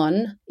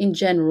Iran in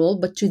general,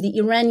 but to the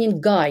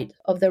Iranian guide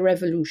of the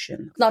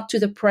revolution, not to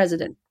the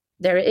president.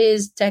 There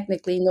is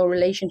technically no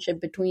relationship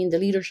between the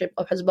leadership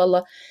of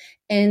Hezbollah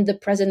and the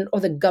president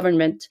or the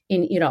government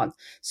in Iran.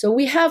 So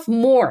we have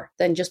more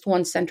than just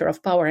one center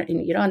of power in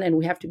Iran, and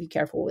we have to be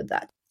careful with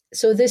that.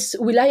 So this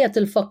Wilayat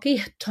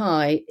al-Faqih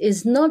tie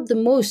is not the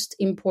most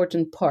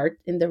important part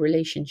in the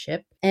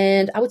relationship.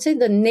 And I would say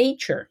the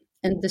nature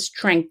and the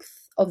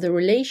strength of the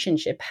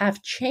relationship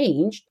have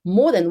changed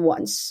more than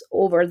once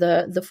over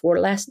the 4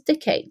 last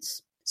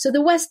decades. So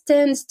the West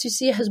tends to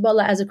see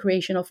Hezbollah as a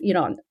creation of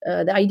Iran.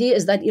 The idea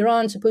is that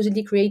Iran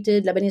supposedly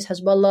created Lebanese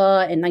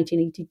Hezbollah in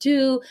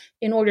 1982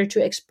 in order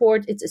to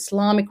export its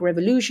Islamic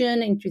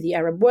revolution into the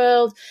Arab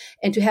world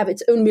and to have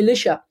its own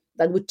militia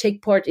that would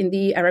take part in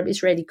the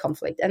Arab-Israeli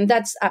conflict. And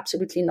that's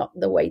absolutely not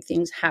the way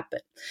things happen.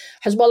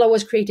 Hezbollah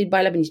was created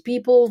by Lebanese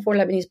people for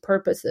Lebanese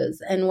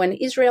purposes. And when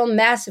Israel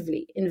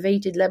massively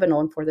invaded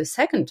Lebanon for the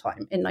second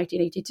time in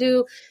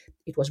 1982,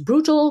 it was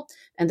brutal,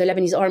 and the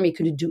Lebanese army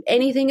couldn't do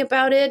anything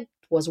about it. It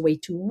was way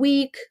too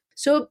weak.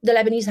 So the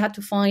Lebanese had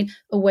to find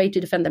a way to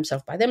defend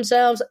themselves by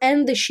themselves.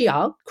 And the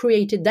Shia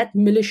created that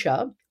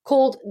militia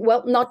called,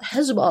 well, not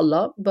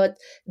Hezbollah, but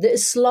the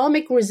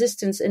Islamic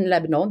Resistance in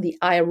Lebanon, the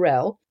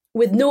IRL,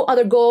 with no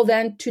other goal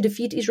than to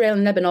defeat Israel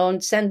and Lebanon,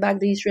 send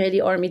back the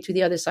Israeli army to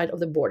the other side of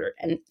the border.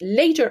 And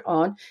later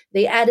on,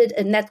 they added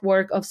a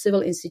network of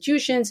civil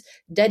institutions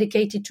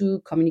dedicated to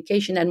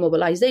communication and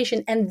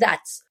mobilization, and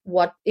that's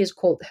what is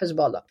called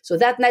Hezbollah. So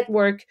that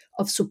network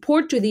of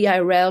support to the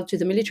IRL, to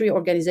the military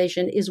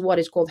organization, is what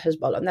is called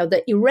Hezbollah. Now,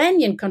 the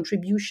Iranian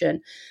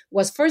contribution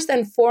was first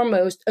and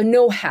foremost a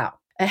know-how,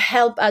 a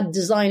help at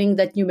designing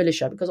that new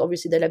militia, because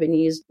obviously the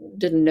Lebanese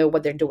didn't know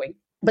what they're doing.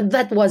 But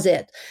that was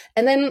it.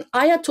 And then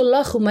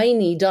Ayatollah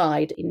Khomeini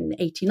died in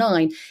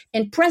 1989,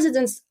 and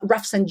Presidents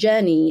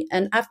Rafsanjani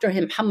and after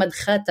him Mohammad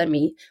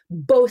Khatami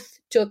both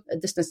took a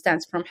distant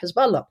stance from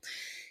Hezbollah.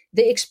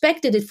 They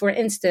expected it, for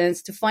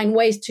instance, to find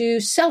ways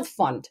to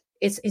self-fund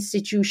its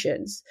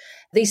institutions.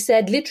 They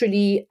said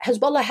literally,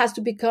 Hezbollah has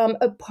to become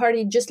a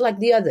party just like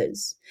the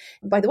others.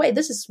 By the way,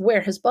 this is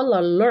where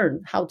Hezbollah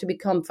learned how to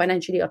become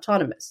financially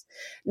autonomous.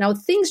 Now,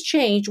 things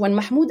changed when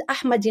Mahmoud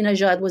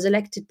Ahmadinejad was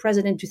elected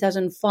president in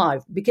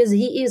 2005, because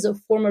he is a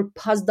former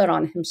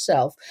Pasdaran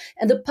himself.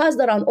 And the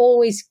Pasdaran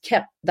always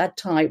kept that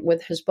tie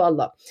with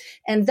Hezbollah.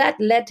 And that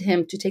led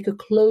him to take a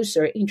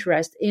closer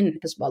interest in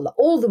Hezbollah.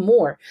 All the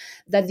more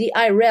that the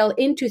IRL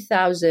in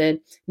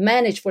 2000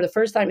 managed for the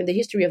first time in the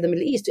history of the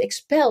Middle East to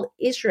expel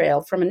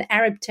Israel from an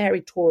Arab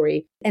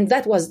territory. And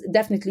that was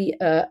definitely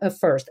a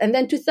first. And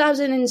then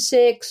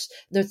 2006,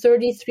 the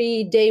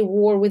 33-day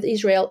war with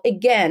Israel,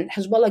 again,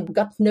 Hezbollah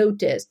got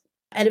noticed.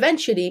 And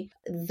eventually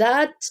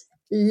that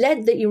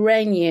led the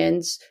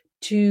Iranians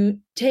to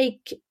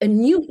take a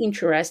new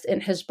interest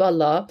in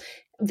Hezbollah.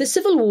 The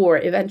civil war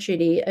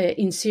eventually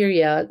in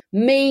Syria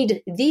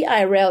made the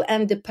IRL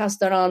and the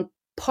Pasdaran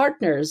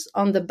partners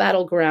on the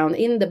battleground,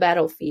 in the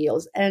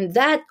battlefields. And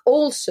that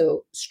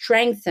also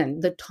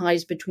strengthened the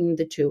ties between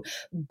the two.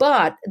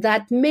 But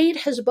that made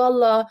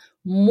Hezbollah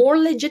more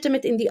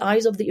legitimate in the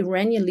eyes of the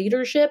Iranian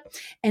leadership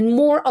and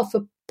more of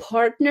a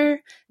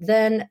partner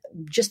than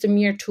just a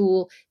mere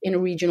tool in a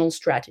regional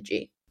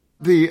strategy.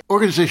 The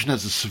organization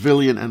has a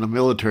civilian and a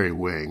military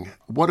wing.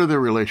 What are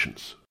their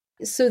relations?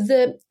 So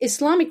the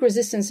Islamic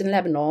resistance in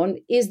Lebanon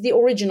is the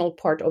original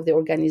part of the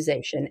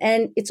organization.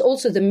 And it's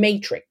also the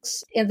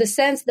matrix in the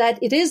sense that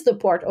it is the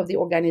part of the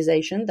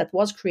organization that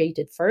was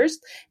created first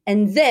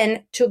and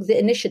then took the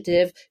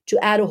initiative to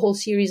add a whole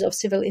series of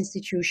civil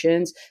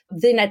institutions,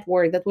 the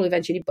network that will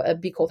eventually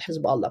be called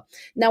Hezbollah.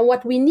 Now,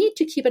 what we need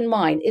to keep in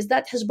mind is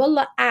that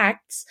Hezbollah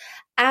acts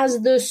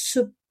as the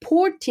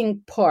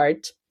supporting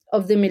part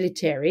of the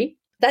military.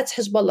 That's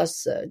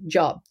Hezbollah's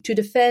job, to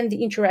defend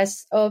the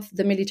interests of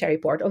the military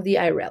part of the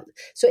IRL.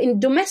 So in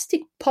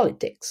domestic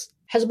politics,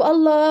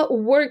 Hezbollah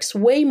works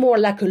way more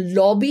like a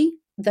lobby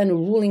than a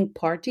ruling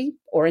party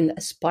or an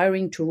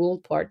aspiring to rule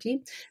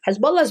party.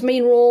 Hezbollah's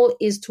main role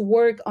is to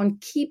work on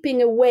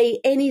keeping away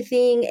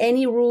anything,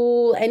 any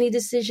rule, any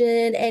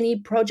decision, any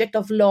project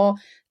of law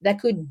that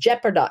could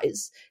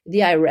jeopardize the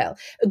IRL.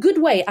 A good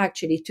way,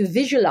 actually, to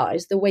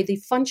visualize the way they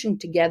function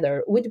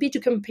together would be to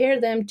compare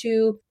them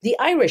to the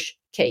Irish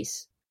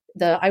case,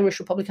 the Irish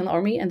Republican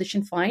Army and the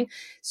Sinn Féin.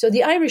 So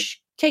the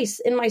Irish case,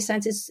 in my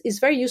sense, is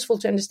very useful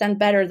to understand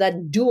better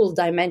that dual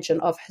dimension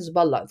of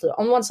Hezbollah. So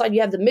on one side, you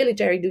have the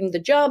military doing the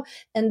job,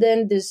 and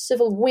then the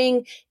civil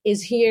wing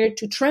is here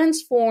to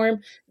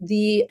transform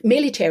the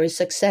military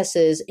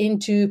successes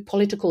into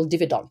political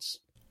dividends.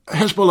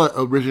 Hezbollah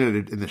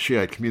originated in the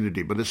Shiite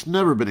community, but it's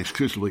never been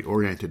exclusively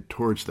oriented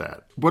towards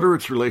that. What are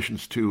its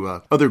relations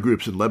to other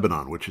groups in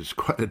Lebanon, which is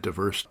quite a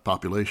diverse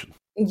population?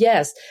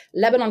 Yes,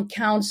 Lebanon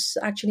counts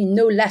actually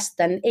no less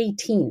than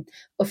 18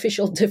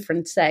 official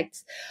different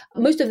sects.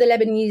 Most of the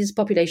Lebanese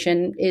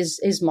population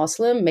is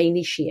Muslim,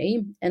 mainly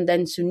Shia, and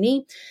then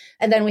Sunni.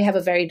 And then we have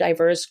a very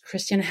diverse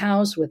Christian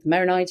house with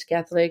Maronites,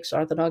 Catholics,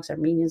 Orthodox,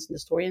 Armenians,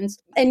 Nestorians.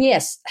 And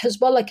yes,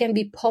 Hezbollah can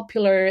be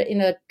popular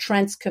in a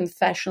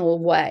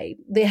trans-confessional way.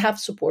 They have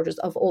supporters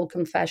of all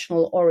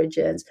confessional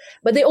origins,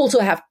 but they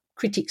also have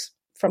critiques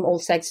from all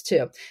sects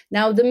too.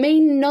 Now, the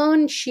main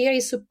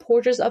non-Shia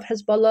supporters of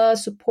Hezbollah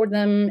support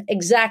them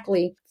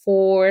exactly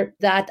for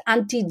that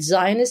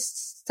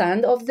anti-Zionist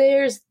stand of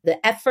theirs,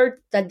 the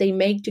effort that they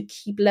make to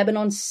keep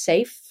Lebanon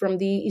safe from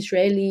the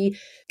Israeli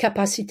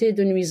capacité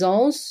de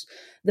nuisance,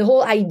 the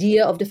whole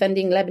idea of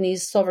defending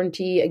Lebanese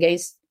sovereignty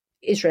against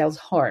Israel's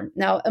harm.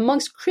 Now,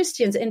 amongst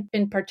Christians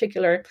in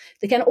particular,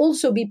 they can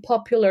also be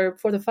popular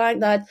for the fact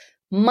that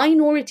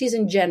minorities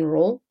in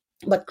general,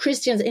 but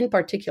Christians in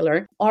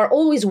particular, are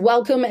always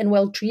welcome and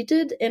well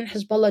treated in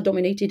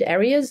Hezbollah-dominated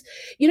areas.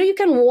 You know, you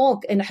can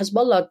walk in a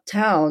Hezbollah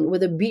town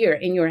with a beer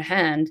in your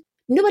hand.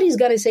 Nobody's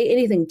going to say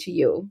anything to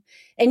you.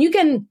 And you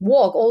can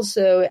walk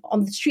also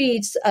on the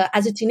streets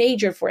as a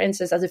teenager, for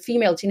instance, as a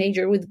female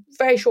teenager with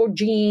very short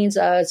jeans,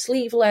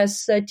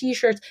 sleeveless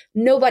T-shirts.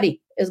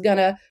 Nobody is going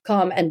to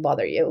come and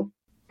bother you.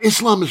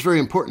 Islam is very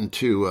important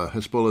to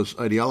Hezbollah's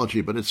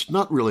ideology, but it's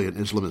not really an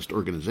Islamist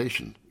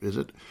organization, is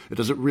it?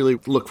 Does it really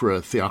look for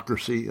a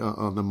theocracy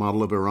on the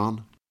model of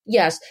Iran?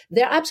 Yes,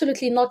 they're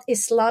absolutely not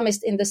Islamist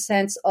in the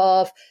sense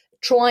of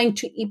trying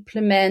to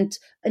implement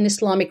an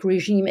Islamic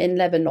regime in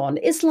Lebanon.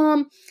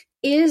 Islam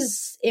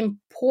is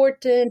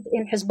important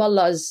in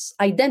Hezbollah's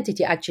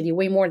identity, actually,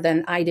 way more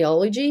than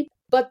ideology.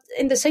 But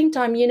in the same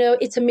time, you know,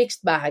 it's a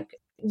mixed bag.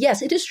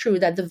 Yes, it is true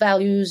that the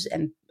values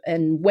and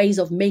ways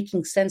of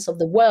making sense of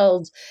the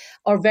world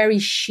are very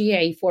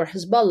Shia for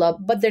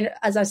Hezbollah, but then,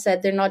 as I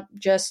said, they're not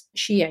just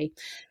Shia.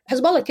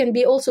 Hezbollah can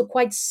be also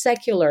quite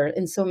secular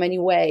in so many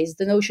ways.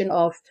 The notion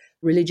of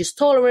religious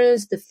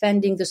tolerance,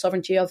 defending the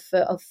sovereignty of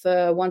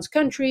one's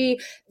country,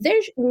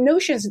 there's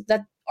notions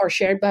that are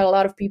shared by a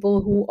lot of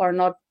people who are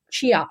not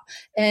Shia.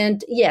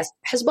 And yes,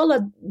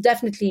 Hezbollah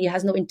definitely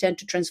has no intent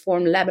to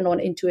transform Lebanon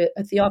into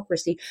a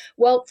theocracy.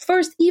 Well,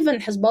 first,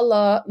 even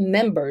Hezbollah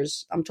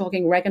members, I'm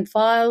talking rank and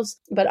files,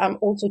 but I'm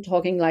also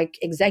talking like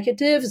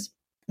executives,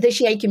 the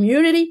Shia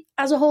community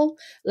as a whole,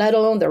 let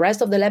alone the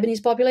rest of the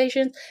Lebanese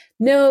population.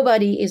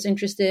 Nobody is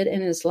interested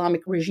in an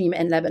Islamic regime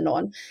in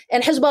Lebanon.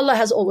 And Hezbollah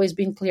has always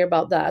been clear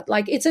about that.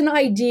 Like, it's an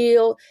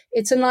ideal,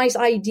 it's a nice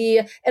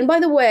idea. And by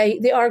the way,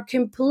 they are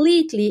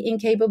completely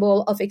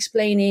incapable of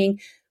explaining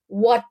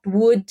what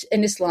would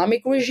an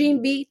Islamic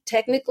regime be.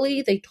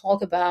 Technically, they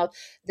talk about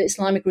the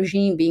Islamic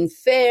regime being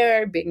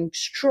fair, being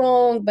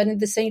strong, but at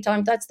the same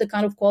time, that's the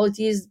kind of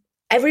qualities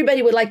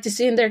everybody would like to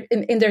see in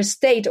their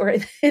state or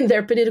in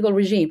their political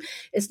regime.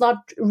 It's not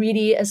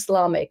really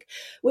Islamic.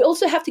 We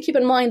also have to keep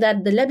in mind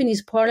that the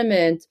Lebanese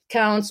parliament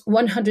counts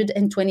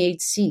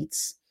 128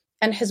 seats.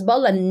 And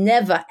Hezbollah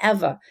never,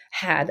 ever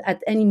had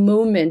at any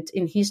moment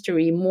in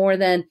history more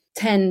than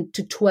 10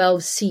 to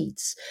 12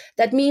 seats.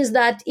 That means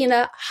that in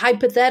a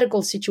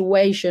hypothetical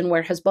situation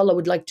where Hezbollah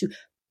would like to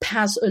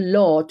pass a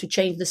law to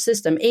change the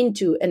system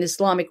into an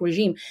Islamic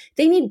regime,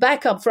 they need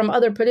backup from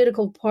other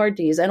political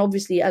parties. And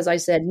obviously, as I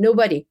said,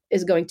 nobody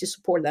is going to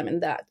support them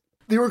in that.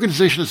 The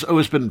organization has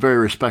always been very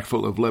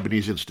respectful of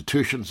Lebanese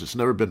institutions. It's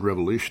never been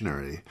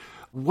revolutionary.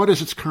 What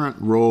is its current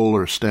role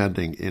or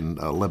standing in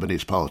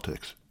Lebanese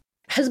politics?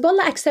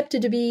 Hezbollah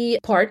accepted to be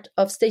part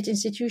of state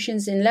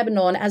institutions in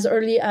Lebanon as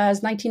early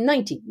as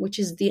 1990, which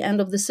is the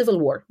end of the civil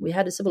war. We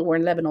had a civil war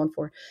in Lebanon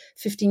for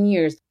 15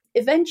 years.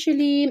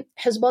 Eventually,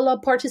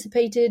 Hezbollah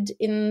participated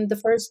in the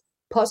first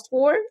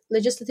post-war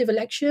legislative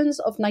elections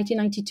of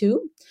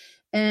 1992.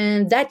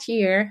 And that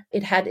year,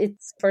 it had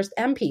its first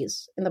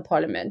MPs in the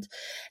parliament.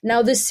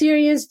 Now, the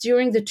Syrians,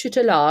 during the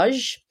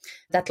tutelage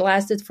that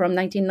lasted from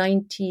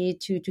 1990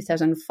 to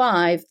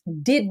 2005,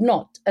 did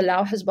not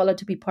allow Hezbollah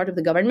to be part of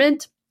the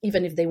government,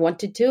 even if they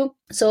wanted to.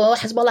 So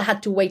Hezbollah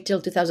had to wait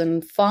till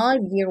 2005,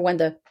 year when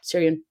the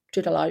Syrian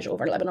tutelage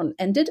over Lebanon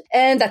ended.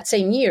 And that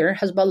same year,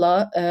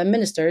 Hezbollah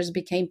ministers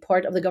became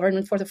part of the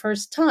government for the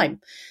first time.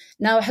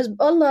 Now,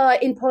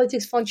 Hezbollah in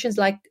politics functions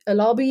like a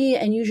lobby,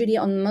 and usually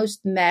on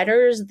most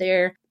matters,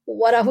 they're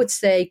what I would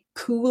say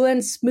cool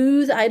and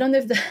smooth. I don't know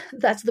if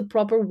that's the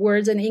proper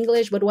words in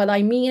English, but what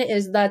I mean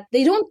is that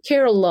they don't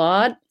care a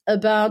lot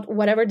about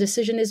whatever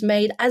decision is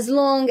made as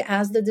long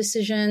as the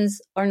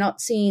decisions are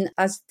not seen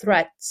as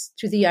threats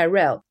to the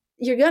IRL.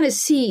 You're going to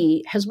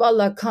see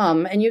Hezbollah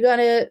come and you're going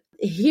to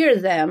hear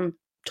them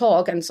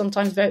talk, and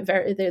sometimes they're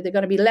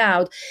going to be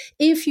loud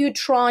if you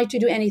try to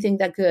do anything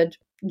that could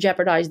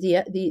jeopardize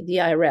the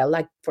IRL.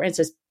 Like, for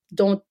instance,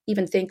 don't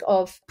even think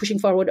of pushing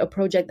forward a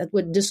project that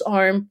would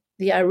disarm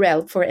the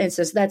IRL, for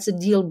instance. That's a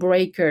deal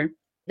breaker.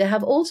 They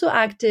have also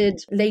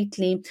acted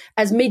lately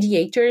as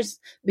mediators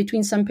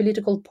between some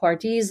political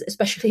parties,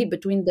 especially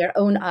between their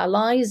own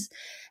allies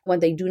when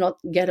they do not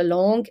get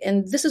along.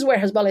 And this is where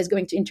Hezbollah is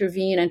going to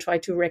intervene and try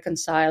to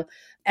reconcile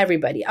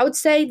everybody. I would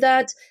say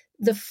that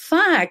the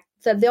fact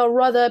that they are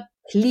rather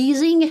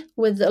pleasing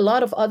with a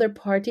lot of other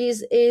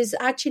parties is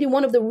actually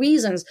one of the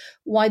reasons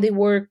why they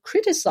were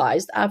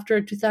criticized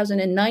after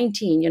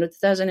 2019.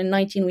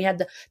 2019, we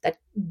had that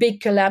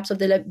big collapse of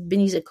the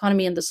Lebanese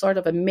economy and the start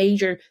of a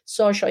major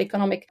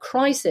socio-economic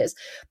crisis.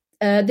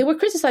 They were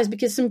criticized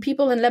because some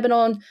people in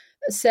Lebanon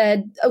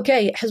said,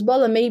 okay,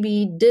 Hezbollah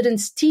maybe didn't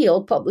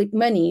steal public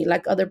money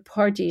like other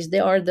parties. They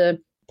are the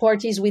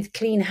parties with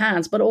clean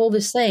hands, but all the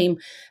same,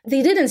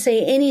 they didn't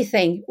say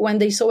anything when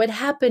they saw it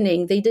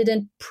happening. They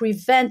didn't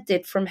prevent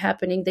it from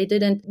happening. They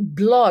didn't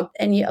block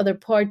any other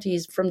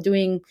parties from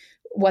doing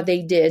what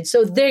they did.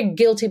 So they're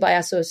guilty by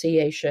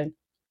association.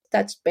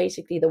 That's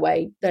basically the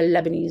way the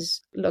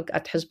Lebanese look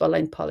at Hezbollah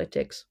in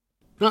politics.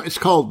 Now, it's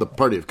called the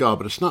Party of God,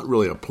 but it's not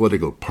really a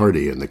political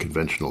party in the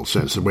conventional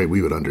sense, the way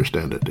we would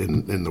understand it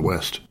in the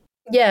West.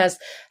 Yes,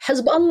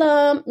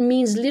 Hezbollah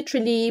means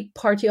literally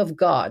party of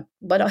God,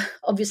 but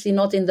obviously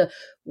not in the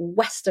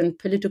Western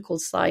political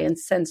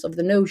science sense of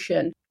the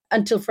notion.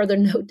 Until further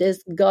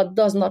notice, God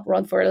does not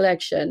run for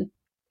election.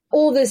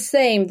 All the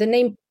same, the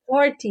name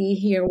party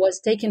here was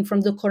taken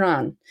from the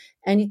Quran,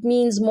 and it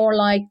means more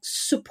like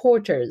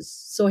supporters.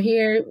 So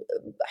here,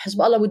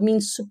 Hezbollah would mean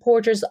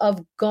supporters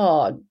of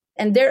God.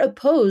 And they're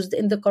opposed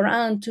in the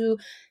Quran to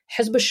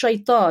Hizb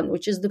al-Shaytan,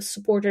 which is the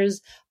supporters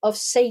of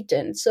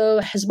Satan. So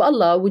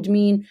Hezbollah would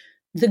mean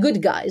the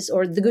good guys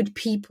or the good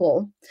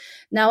people.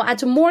 Now,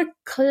 at a more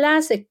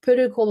classic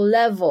political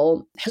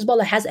level,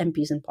 Hezbollah has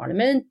MPs in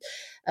parliament,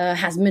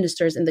 has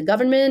ministers in the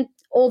government.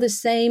 All the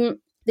same,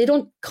 they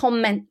don't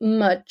comment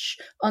much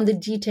on the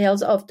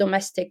details of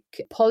domestic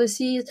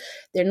policies.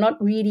 They're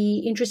not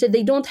really interested.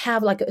 They don't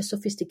have like a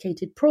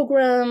sophisticated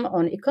program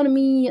on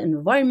economy,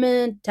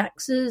 environment,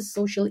 taxes,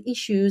 social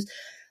issues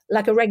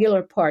like a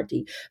regular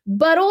party.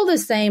 But all the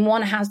same,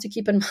 one has to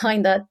keep in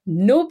mind that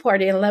no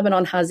party in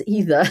Lebanon has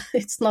either.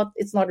 It's not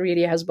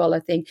really a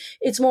Hezbollah thing.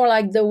 It's more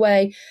like the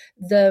way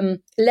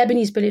the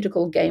Lebanese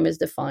political game is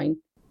defined.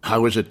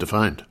 How is it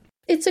defined?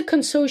 It's a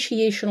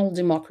consociational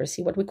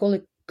democracy, what we call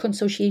a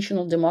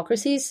consociational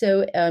democracy.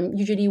 So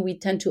usually we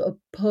tend to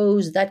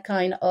oppose that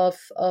kind of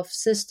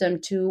system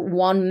to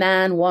one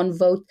man, one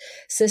vote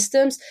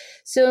systems.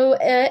 So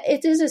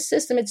it is a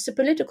system, it's a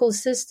political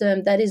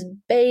system that is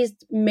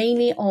based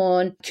mainly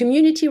on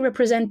community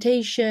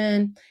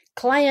representation,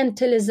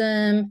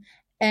 clientelism,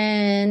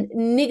 and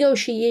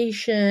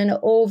negotiation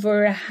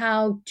over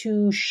how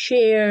to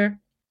share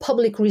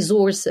public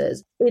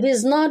resources. It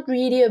is not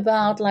really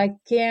about like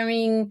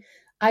carrying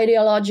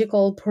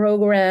ideological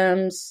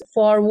programs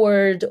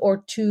forward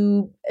or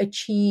to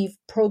achieve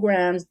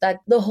programs that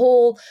the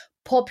whole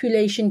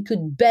population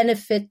could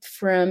benefit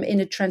from in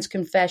a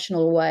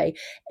transconfessional way.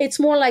 It's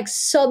more like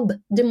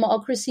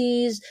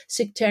sub-democracies,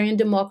 sectarian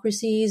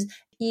democracies.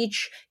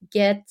 Each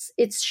gets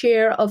its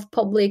share of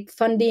public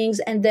fundings,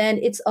 and then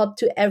it's up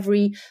to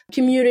every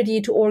community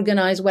to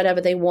organize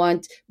whatever they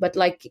want, but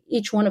like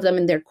each one of them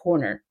in their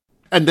corner.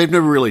 And they've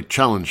never really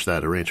challenged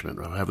that arrangement,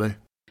 have they?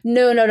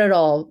 No, not at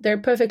all. They're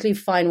perfectly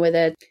fine with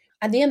it.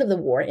 At the end of the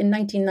war, in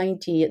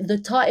 1990, the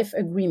Ta'if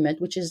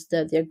Agreement, which is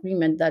the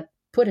agreement that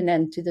put an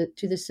end to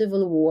the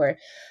civil war,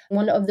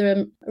 one of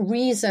the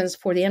reasons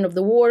for the end of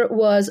the war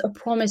was a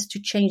promise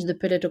to change the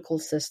political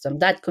system,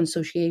 that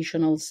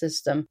consociational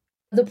system.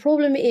 The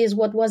problem is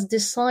what was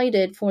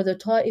decided for the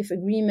Ta'if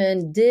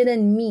Agreement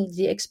didn't meet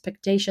the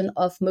expectation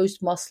of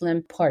most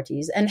Muslim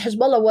parties. And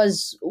Hezbollah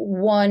was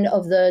one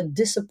of the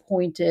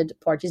disappointed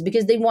parties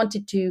because they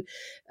wanted to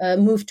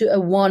move to a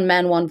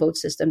one-man, one-vote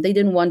system. They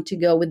didn't want to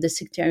go with the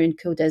sectarian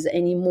quotas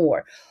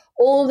anymore.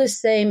 All the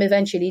same,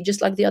 eventually,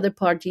 just like the other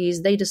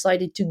parties, they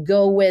decided to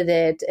go with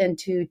it and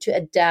to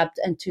adapt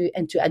and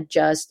to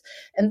adjust.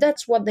 And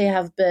that's what they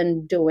have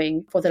been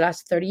doing for the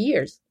last 30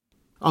 years.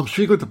 I'm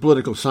speaking with the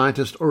political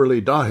scientist Orly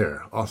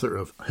Daher, author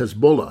of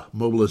Hezbollah,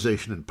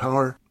 Mobilization and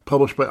Power,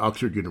 published by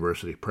Oxford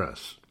University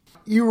Press.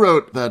 You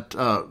wrote that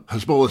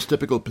Hezbollah's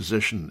typical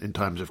position in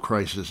times of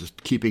crisis is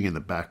keeping in the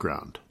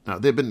background. Now,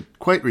 they've been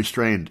quite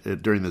restrained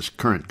during this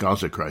current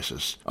Gaza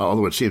crisis,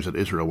 although it seems that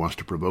Israel wants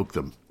to provoke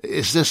them.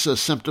 Is this a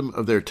symptom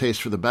of their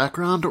taste for the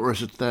background, or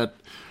is it that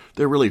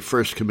they're really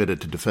first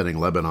committed to defending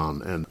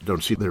Lebanon and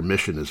don't see their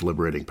mission as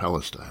liberating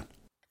Palestine?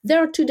 There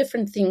are two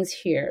different things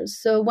here.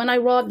 So when I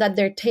wrote that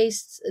their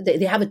tastes,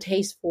 they have a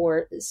taste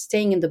for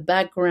staying in the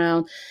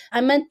background,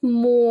 I meant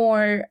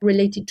more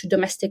related to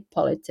domestic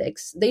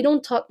politics. They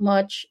don't talk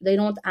much, they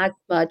don't act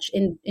much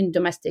in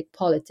domestic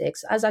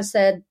politics. As I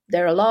said,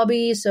 they're a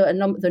lobby, so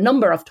the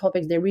number of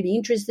topics they're really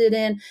interested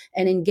in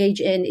and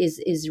engage in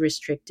is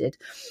restricted.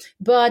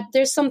 But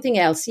there's something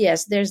else.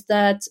 Yes, there's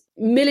that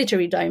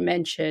military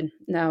dimension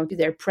now to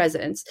their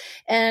presence.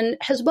 And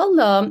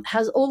Hezbollah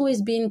has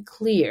always been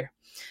clear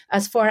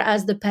as far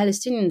as the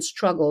Palestinian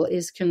struggle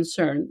is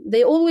concerned.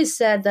 They always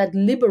said that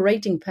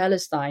liberating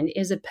Palestine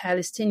is a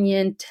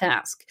Palestinian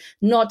task,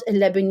 not a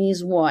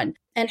Lebanese one.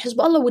 And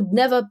Hezbollah would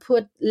never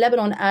put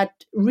Lebanon at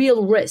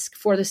real risk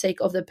for the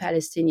sake of the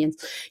Palestinians.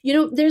 You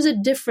know, there's a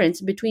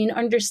difference between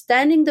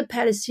understanding the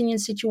Palestinian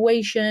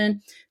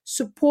situation,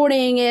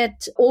 supporting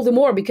it all the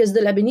more because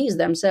the Lebanese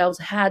themselves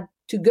had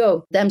to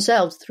go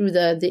themselves through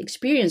the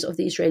experience of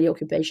the Israeli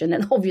occupation.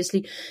 And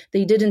obviously,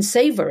 they didn't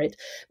savor it.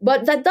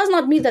 But that does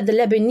not mean that the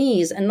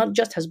Lebanese, and not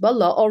just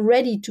Hezbollah, are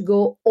ready to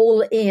go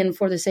all in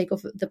for the sake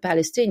of the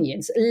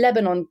Palestinians.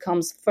 Lebanon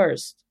comes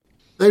first.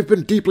 They've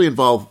been deeply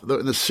involved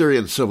in the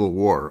Syrian civil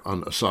war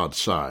on Assad's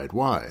side.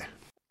 Why?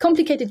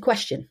 Complicated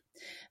question.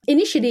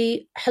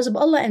 Initially,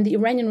 Hezbollah and the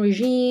Iranian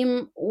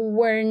regime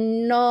were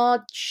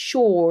not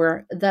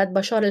sure that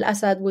Bashar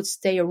al-Assad would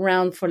stay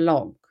around for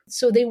long.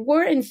 So they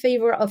were in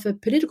favor of a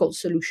political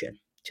solution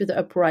to the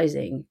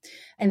uprising.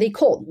 And they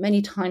called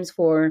many times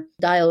for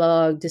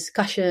dialogue,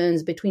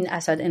 discussions between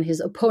Assad and his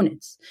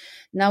opponents.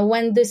 Now,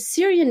 when the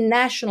Syrian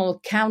National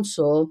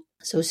Council,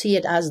 so see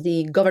it as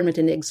the government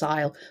in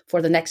exile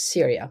for the next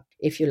Syria,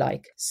 if you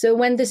like. So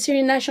when the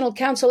Syrian National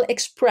Council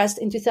expressed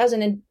in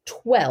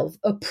 2012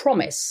 a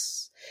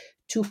promise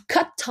to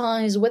cut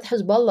ties with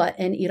Hezbollah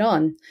and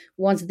Iran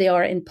once they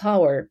are in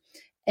power,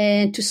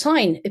 and to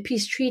sign a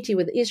peace treaty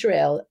with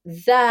Israel,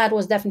 that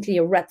was definitely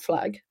a red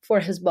flag for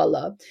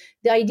Hezbollah.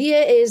 The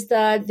idea is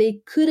that they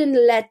couldn't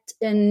let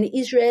an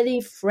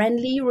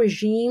Israeli-friendly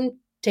regime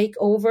take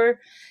over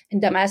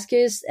in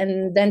Damascus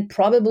and then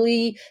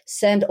probably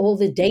send all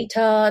the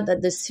data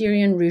that the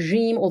Syrian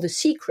regime, or the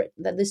secret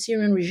that the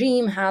Syrian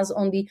regime has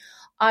on the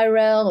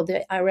IRL or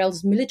the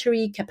IRL's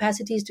military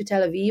capacities to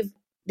Tel Aviv.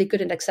 They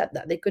couldn't accept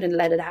that. They couldn't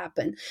let it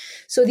happen.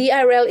 So the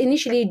IRL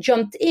initially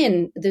jumped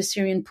in the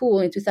Syrian pool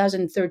in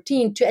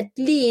 2013 to at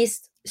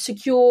least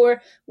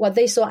secure what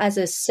they saw as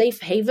a safe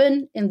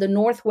haven in the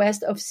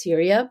northwest of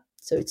Syria.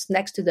 So it's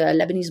next to the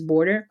Lebanese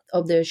border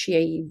of the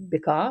Shia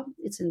Bekaa.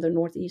 It's in the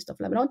northeast of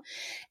Lebanon.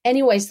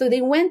 Anyway, so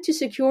they went to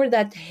secure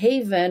that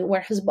haven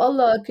where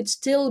Hezbollah could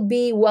still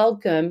be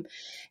welcome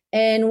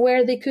and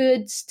where they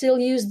could still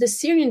use the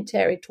Syrian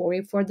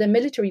territory for the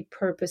military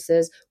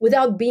purposes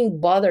without being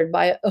bothered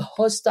by a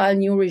hostile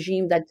new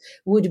regime that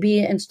would be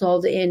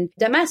installed in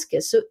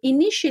Damascus. So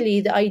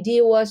initially, the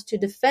idea was to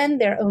defend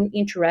their own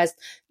interest,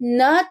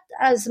 not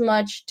as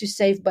much to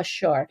save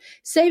Bashar.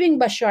 Saving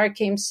Bashar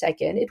came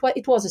second.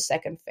 It was a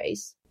second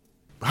phase.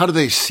 How do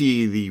they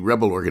see the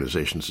rebel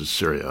organizations in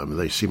Syria? I mean,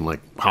 they seem like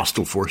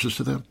hostile forces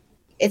to them?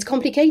 It's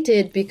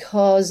complicated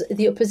because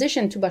the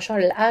opposition to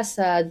Bashar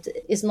al-Assad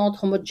is not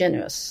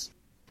homogeneous.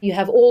 You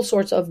have all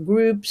sorts of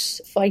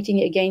groups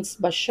fighting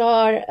against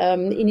Bashar.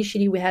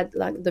 Initially, we had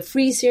like the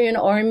Free Syrian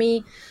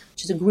Army,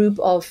 which is a group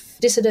of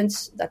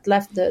dissidents that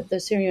left the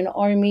Syrian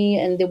army,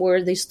 and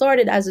they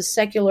started as a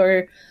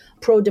secular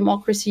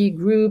pro-democracy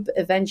group.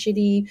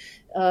 Eventually,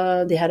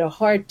 they had a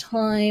hard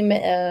time,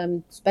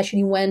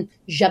 especially when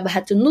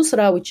Jabhat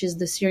al-Nusra, which is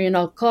the Syrian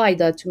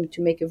Al-Qaeda,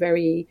 to make a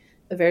very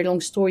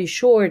long story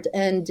short,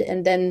 and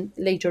then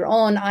later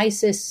on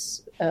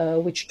ISIS,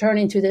 which turned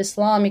into the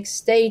Islamic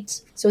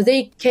State. So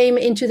they came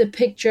into the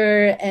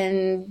picture,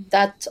 and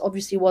that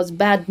obviously was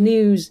bad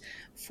news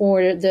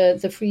for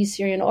the Free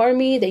Syrian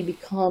Army. They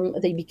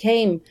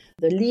became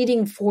the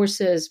leading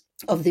forces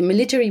of the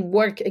military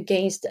work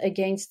against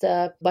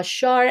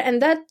Bashar,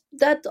 and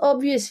that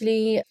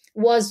obviously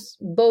was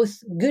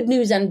both good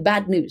news and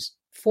bad news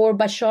for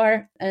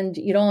Bashar and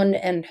Iran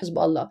and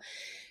Hezbollah.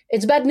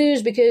 It's bad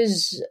news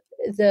because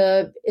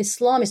the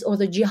Islamist or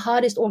the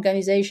jihadist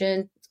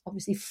organization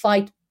obviously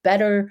fight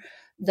better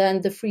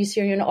than the Free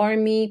Syrian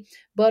Army,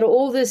 but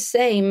all the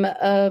same,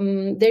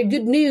 they're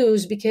good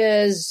news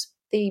because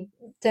they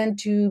tend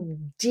to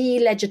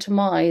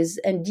delegitimize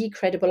and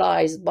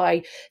decredibilize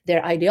by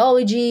their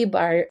ideology,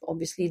 by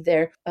obviously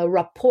their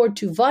rapport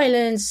to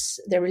violence,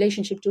 their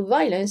relationship to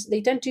violence.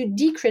 They tend to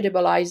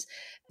decredibilize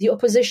the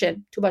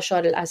opposition to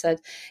Bashar al-Assad.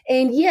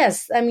 And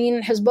yes, I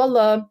mean,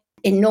 Hezbollah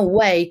in no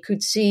way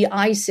could see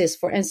ISIS,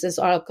 for instance,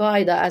 or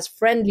Al-Qaeda as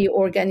friendly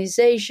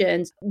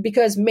organizations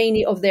because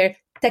many of their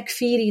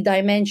takfiri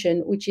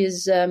dimension, which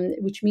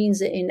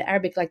means in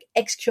Arabic like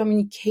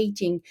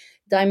excommunicating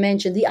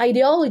dimension. The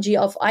ideology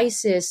of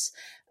ISIS,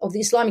 of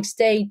the Islamic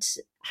State,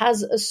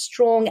 has a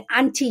strong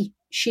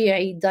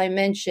anti-Shia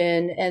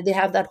dimension, and they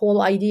have that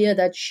whole idea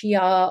that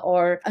Shia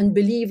are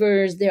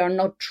unbelievers, they are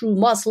not true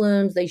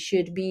Muslims, they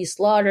should be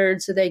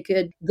slaughtered so they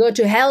could go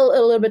to hell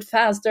a little bit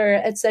faster,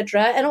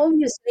 etc. And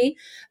obviously,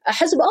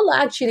 Hezbollah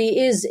actually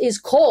is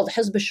called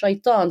Hizb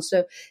al-Shaitan.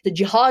 So the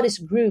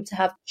jihadist groups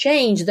have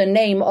changed the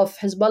name of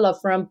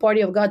Hezbollah from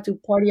Party of God to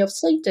Party of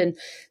Satan.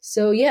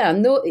 So yeah,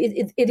 no,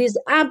 it is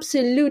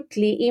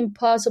absolutely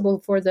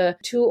impossible for the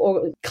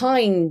two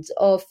kinds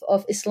of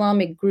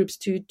Islamic groups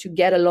to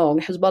get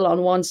along. Hezbollah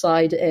on one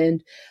side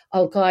and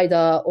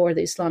Al-Qaeda or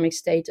the Islamic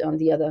State on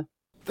the other.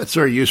 That's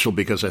very useful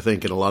because I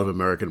think in a lot of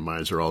American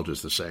minds they're all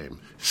just the same.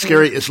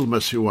 Scary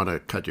Islamists who want to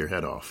cut your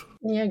head off.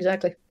 Yeah,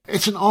 exactly.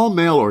 It's an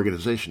all-male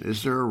organization.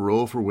 Is there a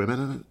role for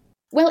women in it?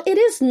 Well, it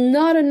is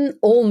not an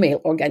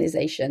all-male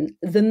organization.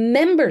 The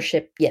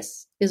membership,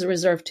 yes, is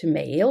reserved to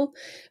male,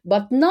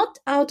 but not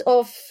out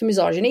of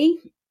misogyny,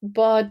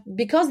 but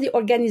because the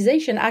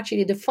organization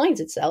actually defines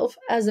itself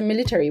as a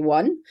military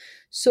one.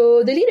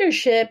 So the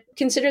leadership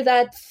consider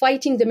that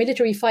fighting the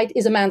military fight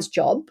is a man's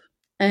job,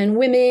 and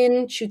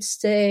women should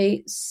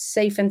stay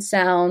safe and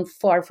sound,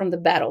 far from the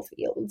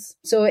battlefields.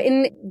 So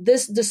in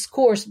this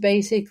discourse,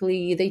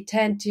 basically, they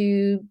tend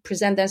to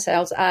present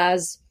themselves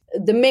as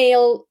the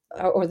male,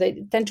 or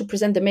they tend to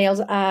present the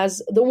males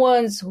as the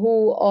ones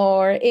who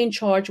are in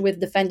charge with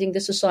defending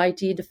the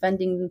society,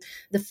 defending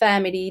the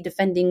family,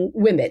 defending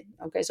women.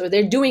 Okay, so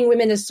they're doing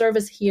women a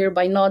service here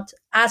by not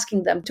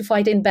asking them to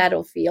fight in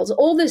battlefields.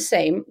 All the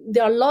same,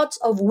 there are lots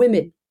of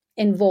women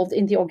involved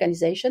in the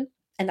organization,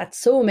 and at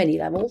so many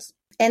levels.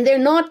 And they're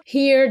not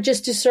here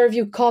just to serve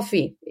you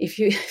coffee, if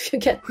you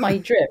get my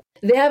drift.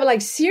 They have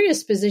like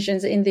serious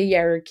positions in the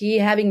hierarchy,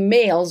 having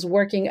males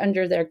working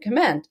under their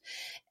command.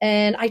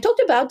 And I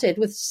talked about it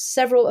with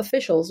several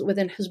officials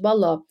within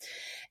Hezbollah,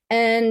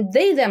 and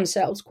they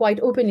themselves quite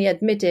openly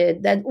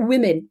admitted that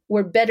women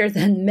were better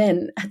than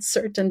men at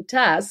certain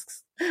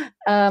tasks,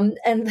 and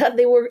that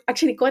they were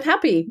actually quite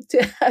happy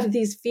to have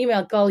these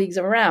female colleagues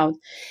around.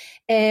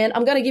 And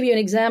I'm going to give you an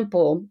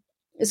example.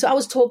 So I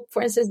was told,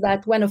 for instance,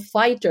 that when a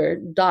fighter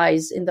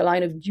dies in the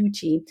line of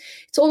duty,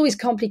 it's always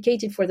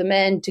complicated for the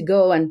men to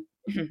go and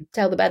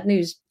tell the bad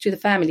news to the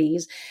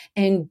families,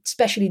 and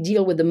especially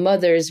deal with the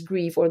mother's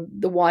grief or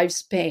the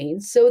wife's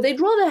pain. So they'd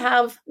rather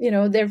have,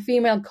 their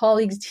female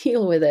colleagues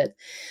deal with it.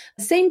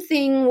 Same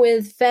thing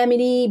with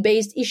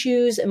family-based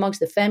issues amongst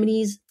the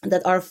families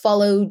that are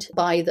followed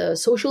by the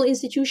social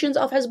institutions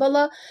of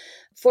Hezbollah.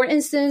 For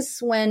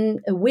instance,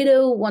 when a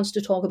widow wants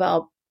to talk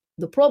about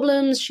the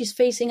problems she's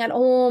facing at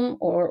home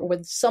or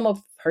with some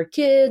of her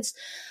kids,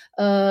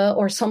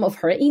 or some of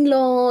her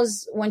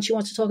in-laws, when she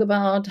wants to talk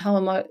about how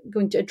am I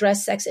going to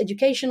address sex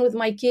education with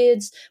my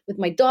kids, with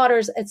my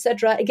daughters,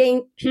 etc.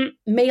 Again,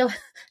 male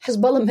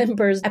Hezbollah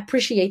members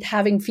appreciate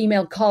having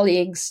female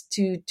colleagues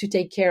to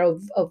take care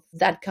of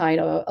that kind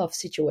of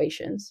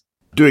situations.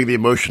 Doing the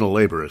emotional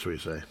labor, as we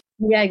say.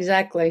 Yeah,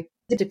 exactly.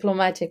 The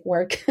diplomatic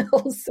work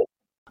also.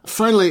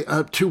 Finally,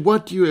 to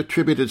what do you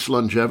attribute its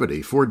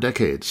longevity? 4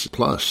 decades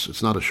plus.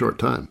 It's not a short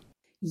time.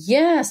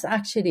 Yes,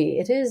 actually,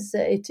 it is.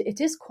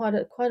 It is quite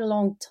a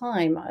long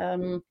time.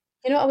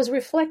 I was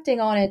reflecting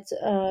on it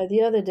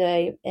the other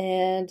day,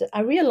 and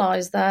I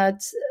realized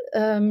that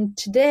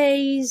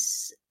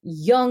today's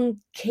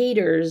young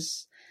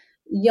cadres,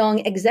 young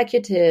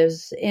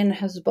executives in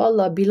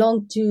Hezbollah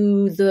belong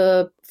to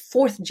the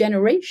 4th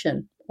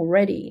generation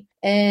already.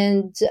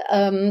 And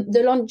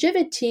the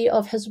longevity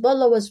of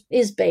Hezbollah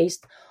is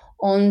based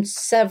on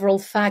several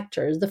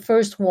factors. The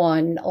first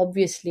one,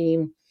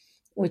 obviously,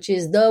 which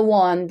is the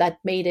one that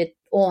made it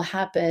all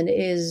happen,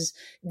 is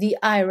the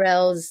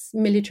IRL's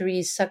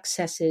military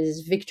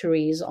successes,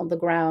 victories on the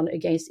ground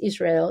against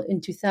Israel. In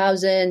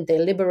 2000, they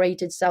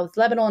liberated South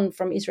Lebanon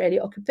from Israeli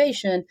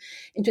occupation.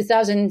 In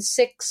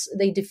 2006,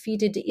 they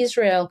defeated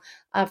Israel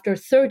after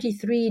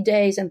 33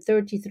 days and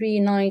 33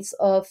 nights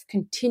of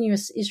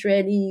continuous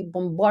Israeli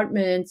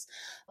bombardments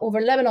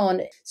over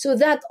Lebanon. So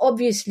that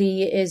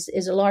obviously is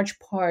a large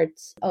part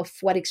of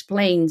what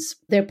explains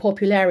their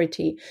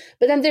popularity.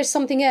 But then there's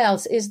something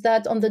else, is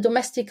that on the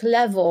domestic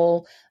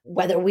level,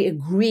 whether we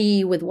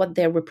agree with what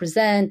they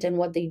represent and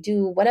what they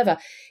do, whatever,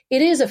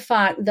 it is a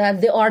fact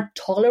that they are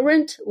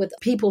tolerant with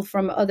people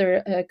from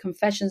other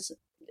confessions.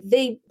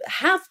 They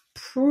have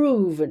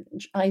proven,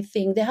 I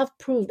think,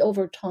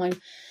 over time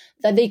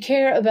that they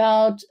care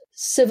about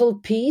civil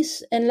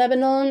peace in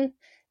Lebanon,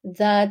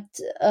 that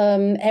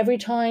every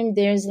time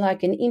there's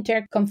like an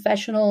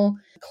interconfessional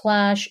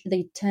clash,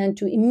 they tend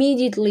to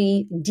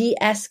immediately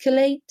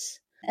de-escalate.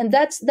 And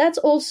that's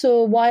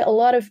also why a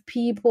lot of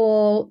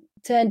people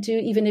tend to,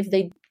 even if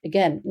they,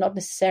 again, not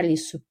necessarily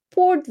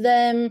support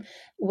them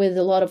with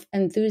a lot of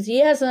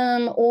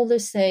enthusiasm, all the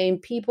same,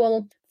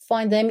 people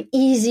find them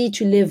easy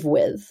to live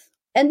with.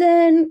 And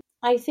then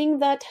I think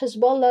that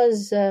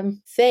Hezbollah's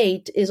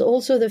fate is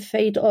also the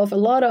fate of a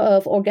lot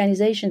of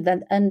organizations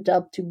that end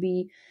up to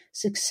be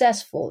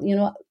successful. You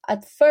know,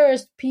 at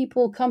first,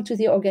 people come to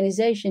the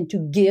organization to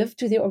give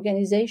to the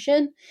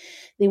organization.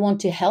 They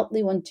want to help.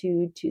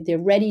 They're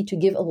ready to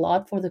give a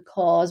lot for the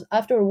cause.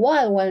 After a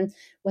while, when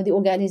the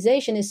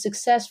organization is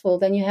successful,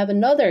 then you have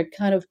another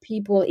kind of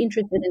people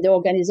interested in the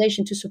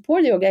organization to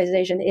support the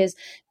organization.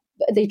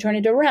 They turn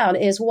it around,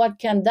 is what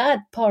can that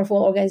powerful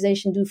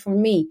organization do for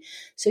me?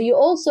 So you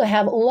also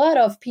have a lot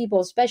of people,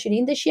 especially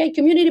in the Shiite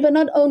community, but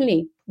not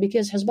only,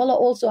 because Hezbollah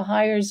also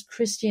hires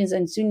Christians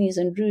and Sunnis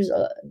and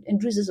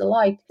Druze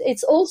alike.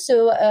 It's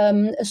also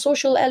a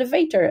social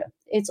elevator.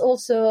 It's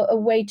also a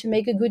way to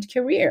make a good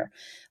career.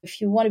 If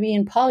you want to be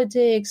in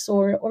politics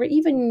or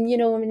even,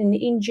 an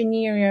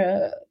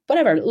engineer,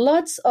 whatever,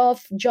 lots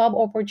of job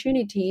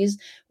opportunities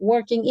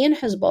working in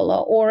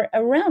Hezbollah or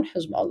around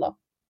Hezbollah.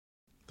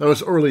 That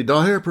was Aurélie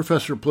Daher,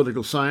 Professor of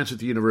Political Science at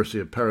the University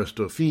of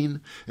Paris-Dauphine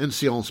and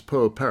Sciences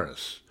Po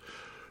Paris.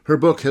 Her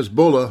book,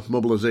 Hezbollah,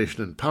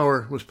 Mobilization and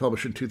Power, was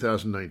published in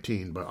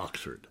 2019 by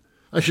Oxford.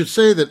 I should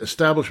say that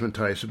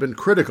establishmentists have been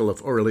critical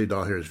of Aurélie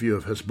Daher's view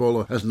of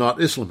Hezbollah as not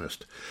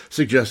Islamist,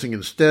 suggesting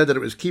instead that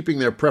it was keeping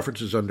their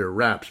preferences under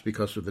wraps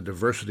because of the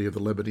diversity of the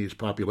Lebanese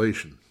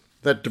population.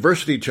 That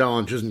diversity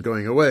challenge isn't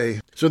going away,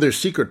 so their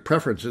secret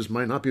preferences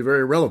might not be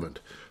very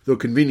relevant, though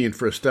convenient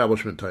for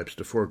establishment types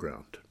to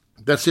foreground.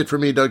 That's it for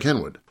me, Doug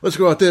Henwood. Let's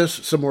go at this,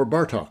 some more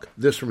Bartók,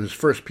 this from his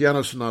first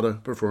piano sonata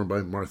performed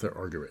by Martha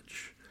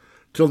Argerich.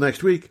 Till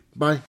next week,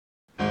 bye.